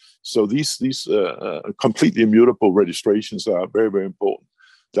it. So these completely immutable registrations are very, very important.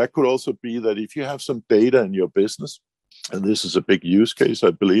 That could also be that if you have some data in your business, and this is a big use case,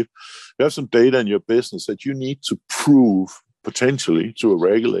 I believe, you have some data in your business that you need to prove potentially to a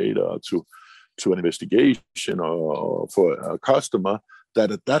regulator, to an investigation, or for a customer,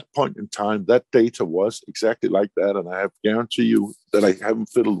 that at that point in time, that data was exactly like that, and I have guarantee you that I haven't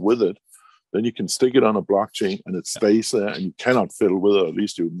fiddled with it, then you can stick it on a blockchain and it stays there, and you cannot fiddle with it, or at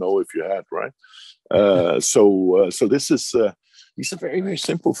least you know if you had, right? So this is These are very, very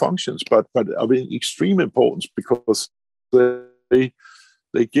simple functions, but of extreme importance because they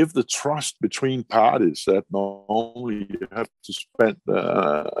give the trust between parties that normally you have to spend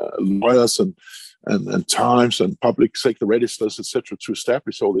lawyers and times and public sector registers, etc., to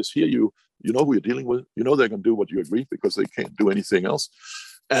establish all this. Here, you know who you're dealing with. You know they're going to do what you agree because they can't do anything else.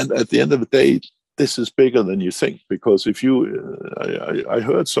 And at the end of the day, this is bigger than you think, because if you, I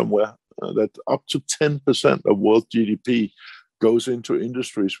heard somewhere that up to 10% of world GDP goes into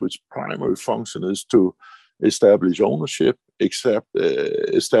industries which primary function is to establish ownership,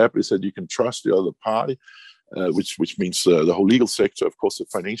 establish that you can trust the other party, which means the whole legal sector, of course, the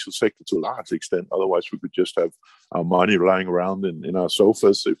financial sector to a large extent. Otherwise, we could just have our money lying around in our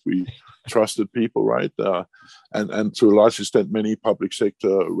sofas if we trusted people, right? And to a large extent, many public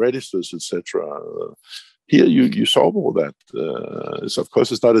sector registers, etc. Here, you solve all that. So of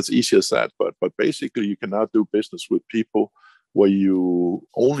course, it's not as easy as that, but basically, you can now do business with people where you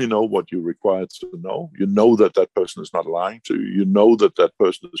only know what you're required to know. You know that that person is not lying to you. You know that that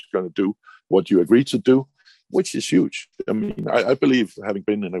person is going to do what you agree to do, which is huge. I mean, I believe, having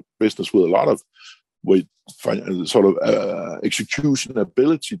been in a business with a lot of execution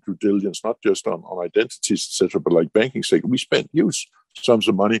ability due diligence, not just on identities, etc., but like banking sector, we spent huge sums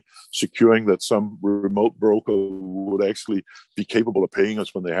of money securing that some remote broker would actually be capable of paying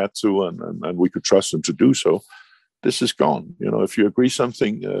us when they had to, and we could trust them to do so. This is gone. If you agree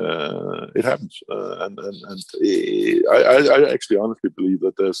something, it happens. And I actually honestly believe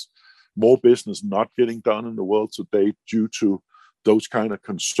that there's more business not getting done in the world today due to those kind of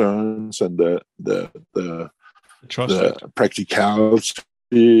concerns and the practicality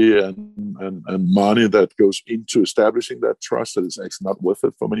and money that goes into establishing that trust that is actually not worth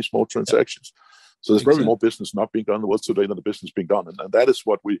it for many small transactions. So there's probably more business not being done in the world today than the business being done. And that is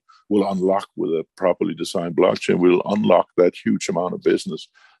what we will unlock with a properly designed blockchain. We'll unlock that huge amount of business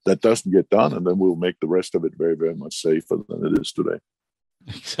that doesn't get done, and then we'll make the rest of it very, very much safer than it is today.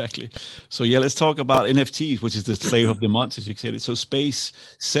 Exactly. So let's talk about NFTs, which is the slave of the month, as you said. So Space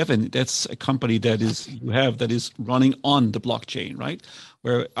 7, that's a company that is running on the blockchain, right?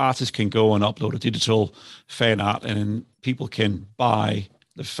 Where artists can go and upload a digital fan art, and then people can buy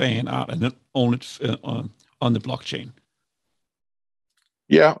the fan art and then own it on the blockchain.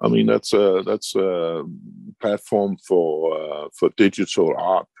 Yeah, I mean that's a platform for digital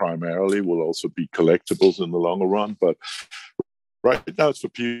art primarily. Will also be collectibles in the longer run, but right now it's for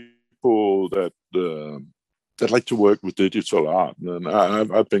people that like to work with digital art. And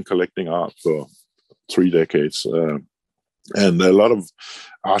I've been collecting art for 3 decades. And a lot of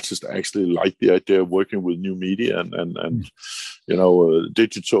artists actually like the idea of working with new media, and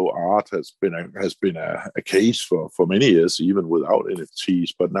digital art has been a case for many years, even without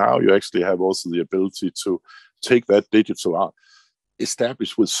NFTs. But now you actually have also the ability to take that digital art,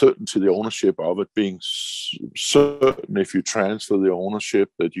 establish with certainty the ownership of it, being certain if you transfer the ownership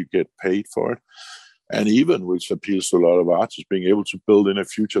that you get paid for it. And even, which appeals to a lot of artists, being able to build in a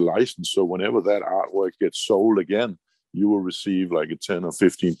future license. So whenever that artwork gets sold again, you will receive like a 10 or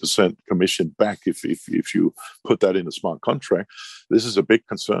 15% commission back if you put that in a smart contract. This is a big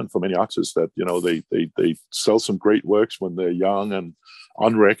concern for many artists that, they sell some great works when they're young and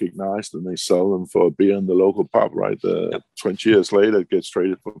unrecognized, and they sell them for a beer in the local pub, right? 20 years later, it gets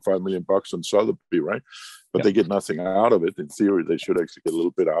traded for $5 million on Sotheby's, right? But they get nothing out of it. In theory, they should actually get a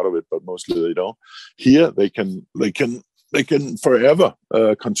little bit out of it, but mostly they don't. Here, they can forever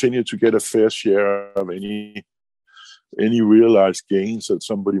continue to get a fair share of any realized gains that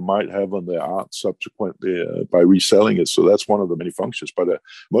somebody might have on their art subsequently by reselling it. So that's one of the many functions. But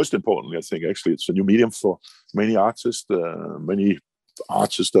most importantly, I think actually it's a new medium for many artists that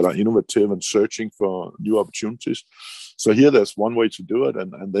are innovative and searching for new opportunities. So here there's one way to do it.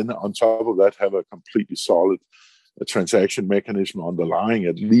 And then on top of that, have a completely solid transaction mechanism underlying,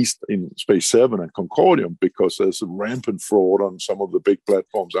 at least in Space 7 and Concordium, because there's a rampant fraud on some of the big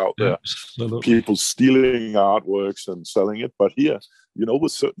platforms out there. Absolutely. People stealing artworks and selling it. But here,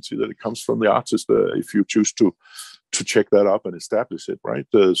 with certainty that it comes from the artist if you choose to check that up and establish it, right?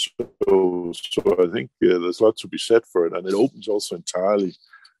 So I think there's a lot to be said for it. And it opens also entirely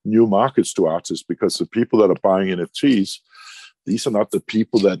new markets to artists, because the people that are buying NFTs, these are not the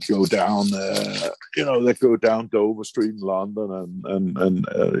people that go down Dover Street in London and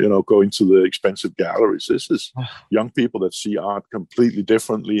go into the expensive galleries. This is young people that see art completely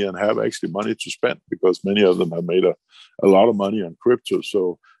differently and have actually money to spend, because many of them have made a lot of money on crypto.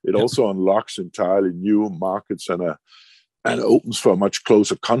 So it also unlocks entirely new markets and opens for a much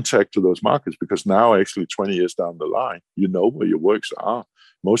closer contact to those markets, because now actually 20 years down the line, where your works are.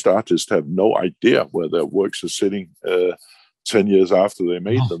 Most artists have no idea where their works are sitting 10 years after they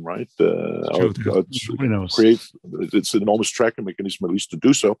made them, right? Nobody knows. It's an enormous tracking mechanism, at least, to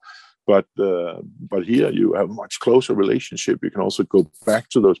do so. But here you have a much closer relationship. You can also go back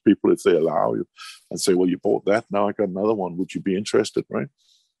to those people if they allow you and say, well, you bought that, now I got another one. Would you be interested, right?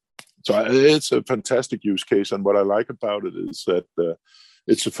 So it's a fantastic use case. And what I like about it is that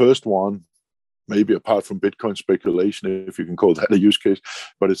it's the first one, maybe apart from Bitcoin speculation, if you can call that a use case,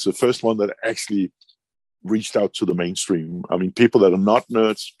 but it's the first one that actually reached out to the mainstream. I mean, people that are not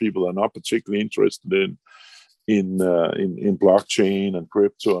nerds, people that are not particularly interested in blockchain and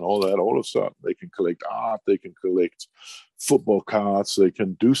crypto and all that, all of a sudden they can collect art, they can collect football cards, they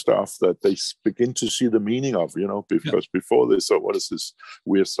can do stuff that they begin to see the meaning of, because before they thought, what is this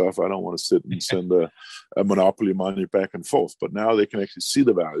weird stuff? I don't want to sit and send a monopoly money back and forth. But now they can actually see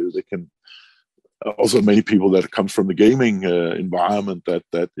the value. They can also, many people that come from the gaming environment that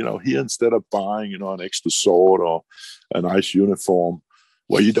here, instead of buying an extra sword or a nice uniform,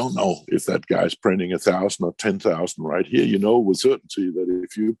 well, you don't know if that guy's printing 1,000 or 10,000, right? Here, with certainty that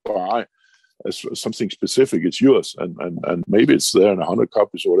if you buy something specific, it's yours, and maybe it's there in 100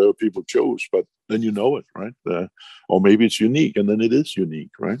 copies or whatever people chose, but then you know it, right? Or maybe it's unique, and then it is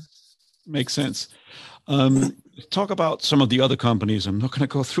unique, right? Makes sense. Talk about some of the other companies. I'm not going to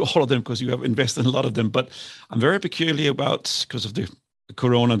go through all of them because you have invested in a lot of them, but I'm very peculiar about, because of the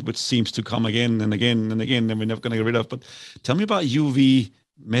corona, which seems to come again and again and again, and we're never going to get rid of. But tell me about UV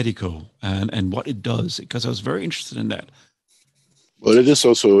Medico and what it does, because I was very interested in that. Well, it is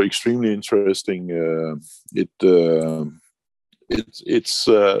also extremely interesting.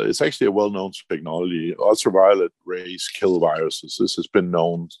 It's actually a well-known technology. Ultraviolet rays kill viruses. This has been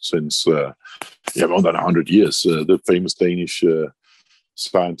known since more than 100 years. The famous Danish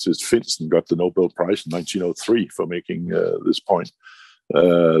scientist Finsen got the Nobel Prize in 1903 for making this point.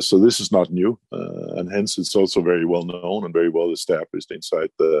 So this is not new, and hence it's also very well known and very well established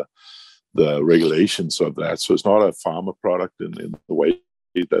inside the regulations of that. So it's not a pharma product in the way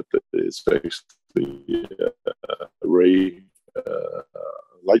that it's actually a ray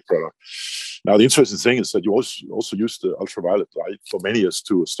light product. Now, the interesting thing is that you also use the ultraviolet light for many years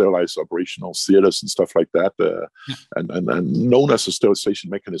to sterilize operational theaters and stuff like that, and known as a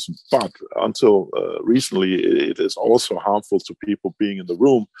sterilization mechanism. But until recently, it is also harmful to people being in the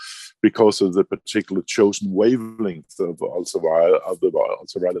room because of the particular chosen wavelength of the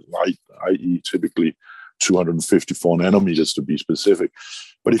ultraviolet light, i.e., typically 254 nanometers to be specific.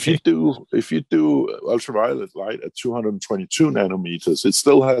 But if you do ultraviolet light at 222 nanometers, it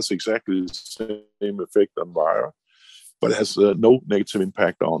still has exactly the same effect on virus, but it has no negative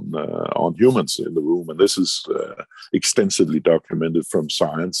impact on humans in the room. And this is extensively documented from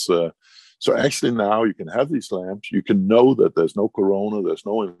science. So actually now you can have these lamps. You can know that there's no corona, there's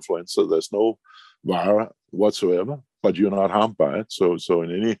no influenza, there's no virus whatsoever, but you're not harmed by it. So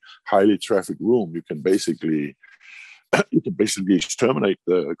in any highly trafficked room, you can basically exterminate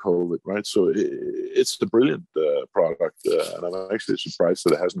the COVID, right? So it's the brilliant product, and I'm actually surprised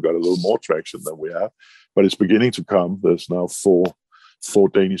that it hasn't got a little more traction than we have, but it's beginning to come. There's now four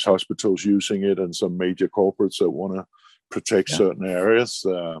Danish hospitals using it, and some major corporates that want to protect certain areas.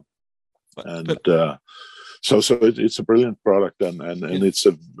 So it's a brilliant product, and it's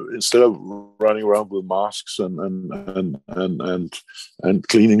instead of running around with masks and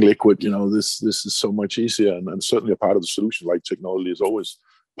cleaning liquid, this is so much easier, and certainly a part of the solution. Light technology is always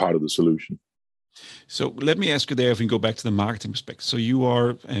part of the solution. So let me ask you there, if we can go back to the marketing perspective. So you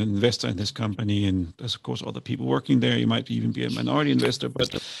are an investor in this company, and there's of course other people working there. You might even be a minority investor,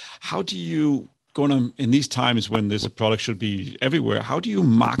 but how do you in these times when there's a product should be everywhere, how do you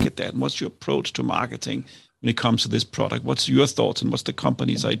market that? And what's your approach to marketing when it comes to this product? What's your thoughts, and what's the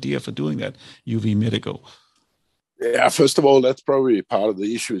company's idea for doing that, UV Medico? Yeah, first of all, that's probably part of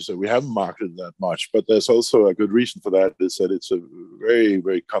the issue, is that we haven't marketed that much, but there's also a good reason for that, is that it's a very,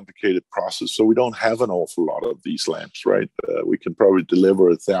 very complicated process. So we don't have an awful lot of these lamps, right? We can probably deliver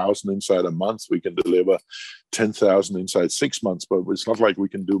 1,000 inside a month. We can deliver 10,000 inside 6 months, but it's not like we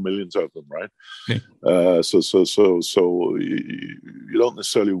can do millions of them, right? Okay. So you don't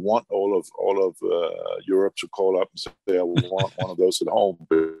necessarily want all of Europe to call up and say, I want one of those at home,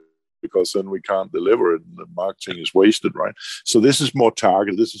 because then we can't deliver it and the marketing is wasted, right? So this is more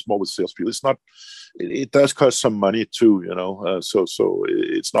targeted. This is more with salespeople. It's not. It does cost some money too, So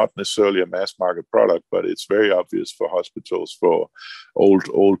it's not necessarily a mass market product, but it's very obvious for hospitals, for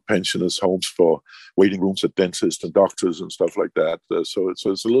old pensioners' homes, for waiting rooms at dentists and doctors and stuff like that. So it's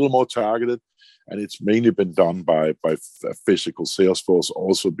a little more targeted. And it's mainly been done by a physical sales force,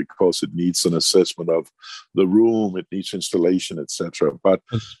 also because it needs an assessment of the room, it needs installation, etc. But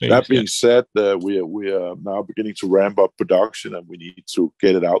that being said, we are now beginning to ramp up production, and we need to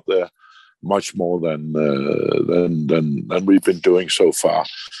get it out there much more than we've been doing so far.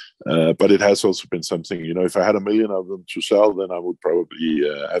 But it has also been something, if I had 1 million of them to sell, then I would probably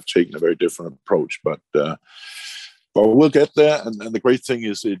have taken a very different approach. But we'll get there. And the great thing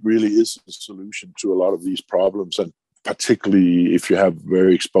is it really is a solution to a lot of these problems. And particularly if you have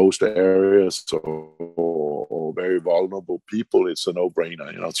very exposed areas or very vulnerable people, it's a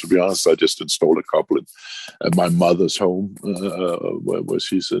no-brainer. To be honest, I just installed a couple at my mother's home, where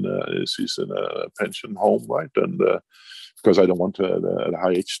she's in a pension home, right? And because I don't want her at a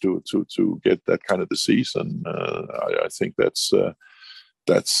high age to get that kind of disease, and I think that's a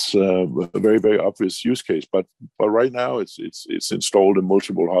very, very obvious use case. But right now it's installed in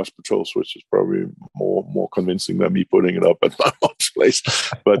multiple hospitals, which is probably more convincing than me putting it up at my mom's place.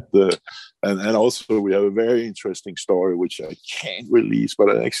 But and also we have a very interesting story which I can't release,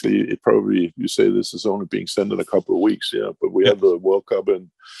 but actually it probably, you say this is only being sent in a couple of weeks, but we have the World Cup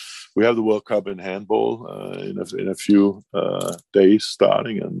in handball in a few days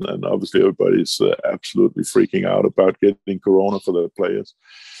starting, and obviously everybody's absolutely freaking out about getting corona for their players.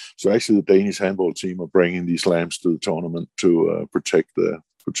 So actually, the Danish handball team are bringing these lamps to the tournament to protect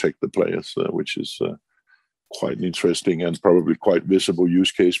the players, which is quite an interesting and probably quite visible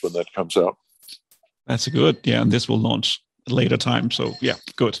use case when that comes out. That's good, and this will launch at a later time. So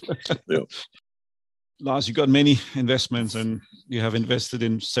good. Yeah. Lars, you got many investments, and you have invested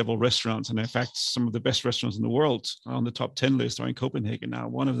in several restaurants, and in fact, some of the best restaurants in the world on the top 10 list are in Copenhagen now.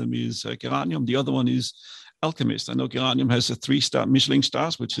 One of them is Geranium. The other one is Alchemist. I know Geranium has a 3-star Michelin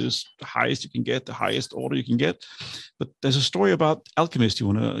stars, which is the highest you can get, the highest order you can get. But there's a story about Alchemist you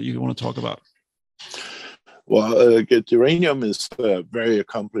want to talk about. Well, Geranium is a very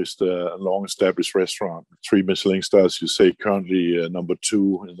accomplished, long-established restaurant. 3 Michelin stars, you say, currently number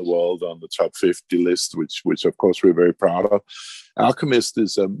 2 in the world on the top 50 list, which of course we're very proud of. Alchemist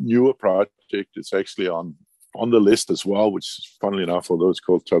is a newer project. It's actually on the list as well, which, funnily enough, although it's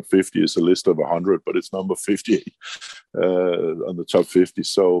called top 50, is a list of 100, but it's number 58 on the top 50.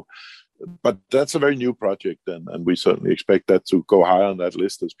 So, but that's a very new project, and we certainly expect that to go higher on that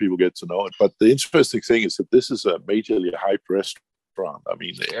list as people get to know it. But the interesting thing is that this is a majorly hyped restaurant. I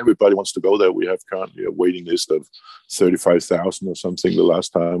mean, everybody wants to go there. We have currently a waiting list of 35,000 or something the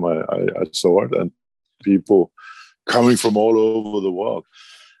last time I saw it, and people coming from all over the world.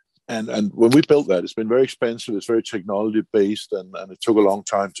 And when we built that, it's been very expensive. It's very technology-based, and it took a long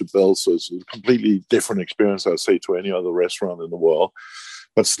time to build. So it's a completely different experience, I'd say, to any other restaurant in the world.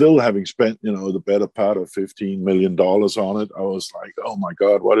 But still, having spent, the better part of $15 million on it, I was like, oh my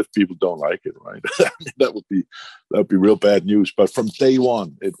God, what if people don't like it, right? that would be real bad news. But from day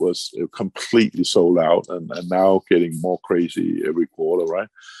one, it was completely sold out, and now getting more crazy every quarter, right?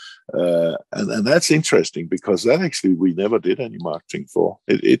 And that's interesting, because that actually we never did any marketing for.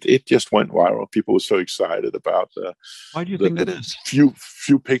 It just went viral. People were so excited about why do you think that is?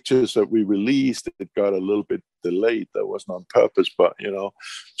 Few pictures that we released. It got a little bit delayed. That wasn't on purpose, but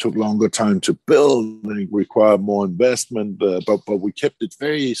took longer time to build and required more investment. But we kept it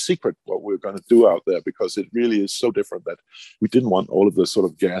very secret what we were going to do out there, because it really is so different that we didn't want all of the sort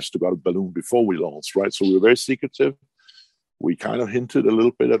of gas to go out of the balloon before we launched, right? So we were very secretive. We kind of hinted a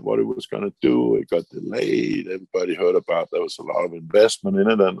little bit at what it was going to do. It got delayed. Everybody heard about there was a lot of investment in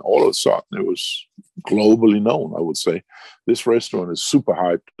it, and all of a sudden it was globally known, I would say. This restaurant is super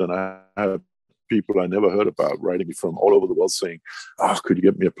hyped, and I have people I never heard about writing me from all over the world saying, could you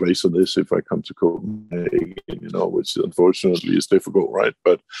get me a place on this if I come to Copenhagen, which unfortunately is difficult, right?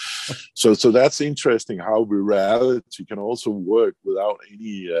 But so that's interesting how virality can also work without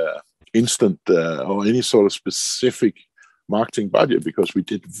any instant or any sort of specific marketing budget, because we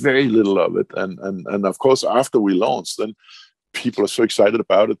did very little of it. And of course, after we launched, then people are so excited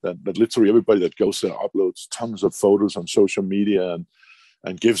about it that literally everybody that goes there uploads tons of photos on social media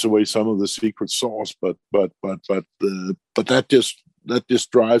and gives away some of the secret sauce. But that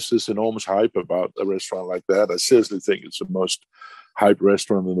just drives this enormous hype about a restaurant like that. I seriously think it's the most hyped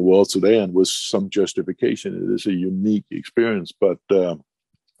restaurant in the world today, and with some justification. It is a unique experience, but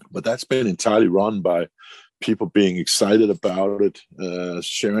that's been entirely run by people being excited about it,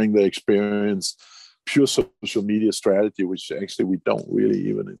 sharing their experience, pure social media strategy, which actually we don't really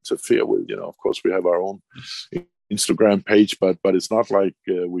even interfere with. Of course, we have our own Instagram page, but it's not like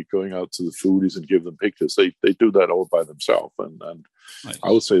we're going out to the foodies and give them pictures. They do that all by themselves. And nice.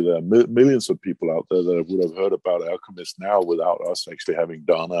 I would say there are millions of people out there that would have heard about Alchemist now without us actually having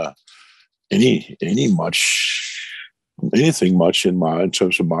done anything much in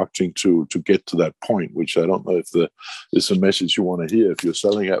terms of marketing to get to that point, which I don't know if is a message you want to hear if you're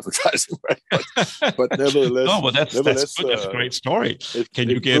selling advertising, right? But nevertheless, no, but that's good. That's a great story. It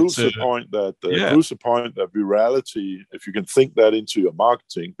proves the point that virality, if you can think that into your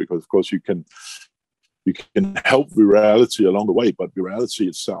marketing, because of course you can help virality along the way, but virality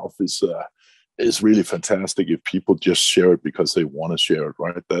itself is really fantastic if people just share it because they want to share it,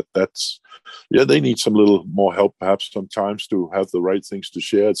 right? They need some little more help perhaps sometimes to have the right things to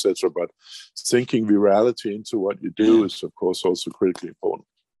share, etc. But thinking virality into what you do is, of course, also critically important.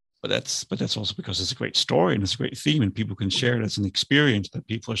 But that's also because it's a great story and it's a great theme, and people can share it as an experience that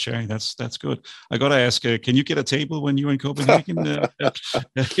people are sharing. That's good. I got to ask, can you get a table when you're in Copenhagen?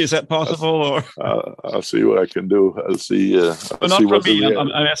 Is that possible? Or I'll see what I can do. I'll see. Not from me.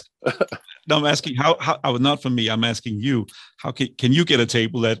 I'm asking how. Not from me. I'm asking you. How can you get a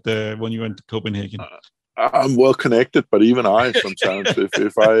table when you're in Copenhagen? I'm well connected, but even I sometimes,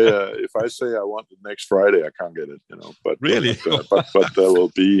 if I say I want it next Friday, I can't get it. But really, but there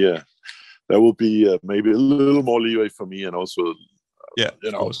will be maybe a little more leeway for me, and also,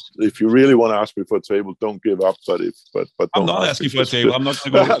 if you really want to ask me for a table, don't give up. But I'm not asking for a table. I'm not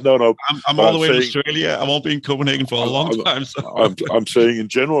going to go. No. I'm all the way in Australia. I won't be in Copenhagen for a long time. So. I'm saying in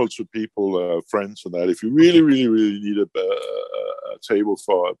general to people, friends, and that if you really, really, really need a table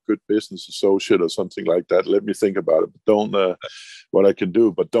for a good business associate or something like that, let me think about it. But don't what I can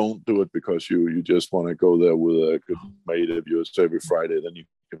do, but don't do it because you just want to go there with a good mate of yours every Friday. Then you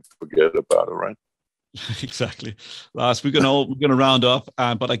can forget about it, right? Exactly. Lars, we're gonna round up,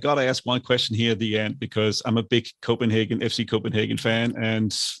 but I gotta ask one question here at the end, because I'm a big FC Copenhagen fan,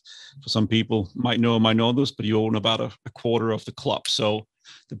 and for some people might know this, but you own about a quarter of the club. So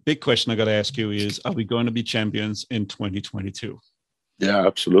the big question I gotta ask you is: are we going to be champions in 2022? Yeah,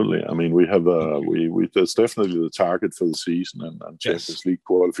 absolutely. I mean, we have that's definitely the target for the season, and Champions League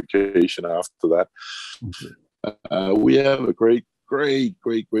qualification after that. We have a great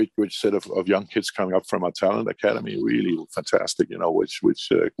set of young kids coming up from our talent academy. Really fantastic, which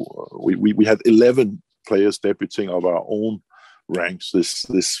we had 11 players debuting of our own ranks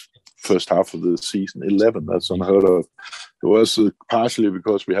this first half of the season. 11, that's unheard of. It was partially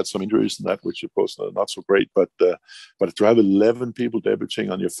because we had some injuries in that, which of course not so great, but to have 11 people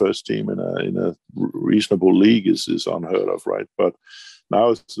debuting on your first team in a reasonable league is unheard of, right? But now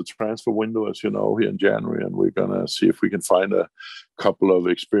it's the transfer window, as you know, here in January, and we're going to see if we can find a couple of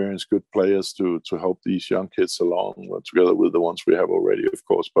experienced, good players to help these young kids along, together with the ones we have already, of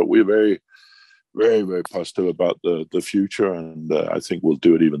course. But we're very, very, very positive about the future, and I think we'll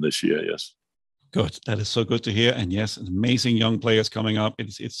do it even this year, yes. Good. That is so good to hear. And yes, amazing young players coming up.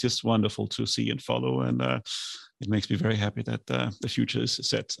 It's just wonderful to see and follow, and it makes me very happy that the future is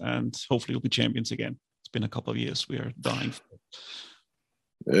set, and hopefully we'll be champions again. It's been a couple of years. We are dying for it.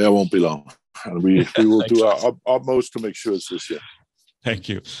 Yeah, it won't be long. And we will do our utmost to make sure it's this year. Thank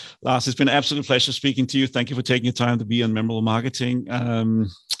you. Lars, it's been an absolute pleasure speaking to you. Thank you for taking the time to be on Memorable Marketing.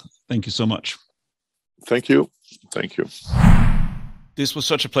 Thank you so much. Thank you. Thank you. This was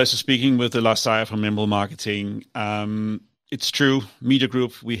such a pleasure speaking with Lars Seier from Memorable Marketing. It's true,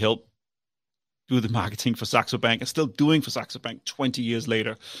 MediaGroup, we help do the marketing for Saxo Bank and still doing for Saxo Bank 20 years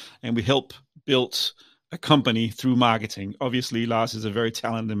later. And we help build a company through marketing. Obviously, Lars is a very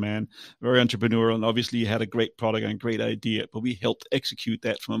talented man, very entrepreneurial, and obviously he had a great product and a great idea, but we helped execute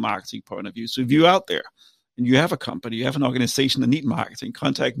that from a marketing point of view. So if you're out there and you have a company, you have an organization that need marketing,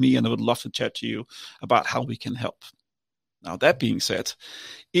 contact me and I would love to chat to you about how we can help. Now, that being said,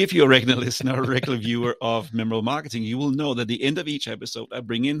 if you're a regular listener or a regular viewer of Memorable Marketing, you will know that at the end of each episode, I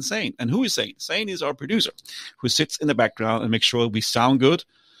bring in Zane. And who is Zane? Zane is our producer who sits in the background and makes sure we sound good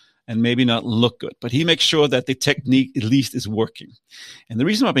and maybe not look good. But he makes sure that the technique at least is working. And the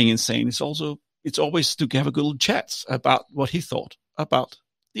reason I'm being insane is also, it's always to have a good chat about what he thought about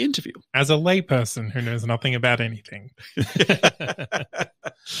the interview. As a layperson who knows nothing about anything.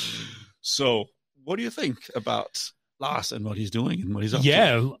 So what do you think about Lars and what he's doing and what he's up to?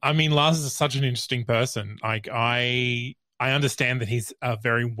 Yeah, I mean, Lars is such an interesting person. Like, I understand that he's a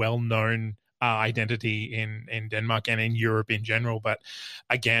very well-known identity in Denmark and in Europe in general. But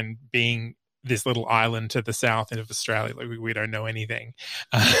again, being this little island to the south of Australia, like we don't know anything.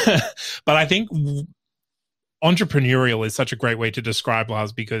 But I think entrepreneurial is such a great way to describe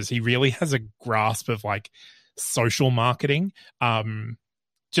Lars, because he really has a grasp of like social marketing.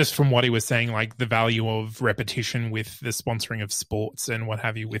 Just from what he was saying, like the value of repetition with the sponsoring of sports and what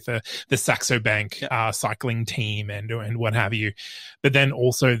have you, with the Saxo Bank cycling team and what have you. But then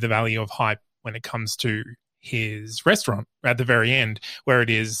also the value of hype when it comes to his restaurant at the very end, where it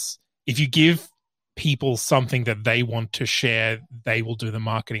is if you give people something that they want to share, they will do the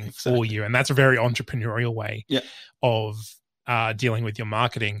marketing for you. And that's a very entrepreneurial way of dealing with your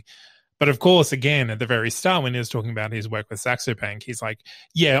marketing. But of course, again, at the very start, when he was talking about his work with Saxo Bank, he's like,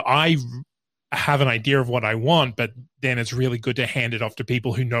 yeah, I have an idea of what I want, but then it's really good to hand it off to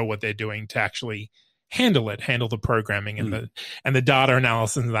people who know what they're doing to actually handle the programming and the data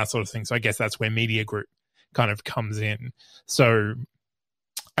analysis and that sort of thing. So I guess that's where MediaGroup kind of comes in. So,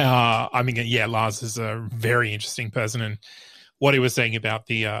 I mean, yeah, Lars is a very interesting person, and what he was saying about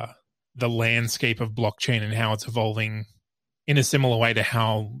the landscape of blockchain and how it's evolving in a similar way to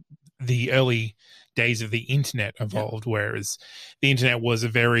how the early days of the internet evolved, whereas the internet was a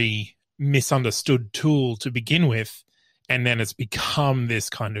very misunderstood tool to begin with, and then it's become this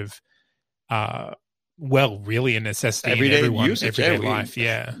kind of really a necessity in everyone's everyday life.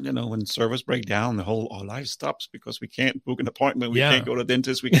 Yeah. You know, when servers break down, our life stops because we can't book an appointment. We can't go to the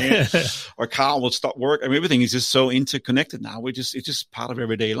dentist. We can't, our car will stop work. I mean, everything is just so interconnected now. It's just part of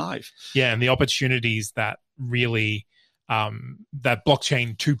everyday life. Yeah. And the opportunities that really, that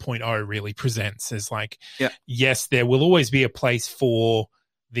blockchain 2.0 really presents is like, yes, there will always be a place for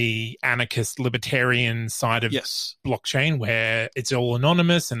the anarchist libertarian side of blockchain where it's all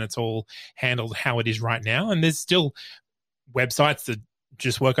anonymous and it's all handled how it is right now. And there's still websites that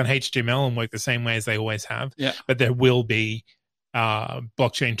just work on HTML and work the same way as they always have. Yeah. But there will be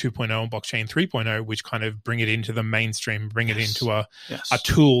blockchain 2.0 and blockchain 3.0, which kind of bring it into the mainstream, bring it into a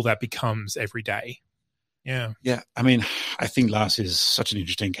tool that becomes everyday. Yeah. Yeah. I mean, I think Lars is such an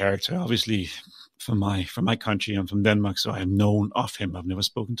interesting character. Obviously, from my country, I'm from Denmark, so I have known of him. I've never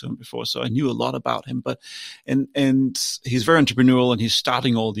spoken to him before, so I knew a lot about him. But and he's very entrepreneurial, and he's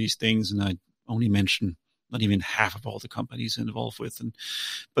starting all these things. And I only mention not even half of all the companies involved with.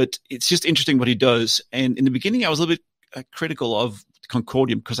 But it's just interesting what he does. And in the beginning, I was a little bit critical of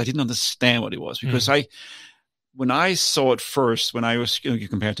Concordium because I didn't understand what it was. Because when I saw it first, when I was you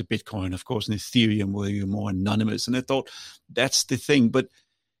compared to Bitcoin, of course, and Ethereum, where you're more anonymous, and I thought that's the thing. But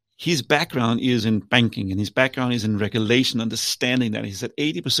his background is in banking, and his background is in regulation, understanding that. He said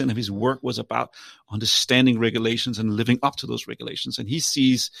 80% of his work was about understanding regulations and living up to those regulations. And he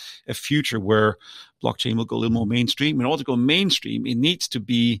sees a future where blockchain will go a little more mainstream. In order to go mainstream, it needs to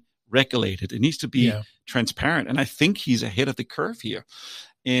be regulated. It needs to be transparent. And I think he's ahead of the curve here.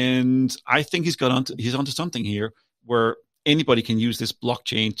 And I think he's onto something here where anybody can use this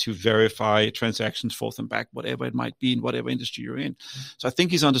blockchain to verify transactions forth and back, whatever it might be in whatever industry you're in. So I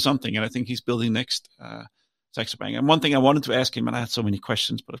think he's onto something, and I think he's building next Saxo Bank. And one thing I wanted to ask him, and I had so many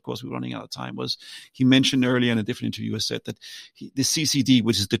questions, but of course we're running out of time, was he mentioned earlier in a different interview, said that the CCD,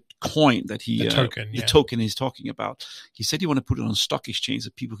 which is the coin that the token he's talking about, he said he want to put it on stock exchange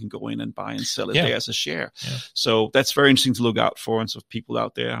that people can go in and buy and sell it there as a share. Yeah. So that's very interesting to look out for. And so people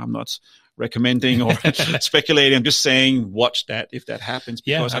out there, I'm not recommending or speculating, I'm just saying watch that if that happens,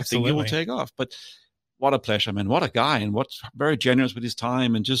 because I think it will take off. But what a pleasure, man. What a guy, and what's very generous with his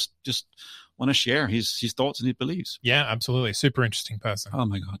time, and just want to share his thoughts and his beliefs. Yeah, absolutely. Super interesting person. Oh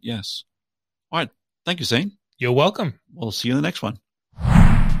my God, yes. All right. Thank you, Zane. You're welcome. We'll see you in the next one.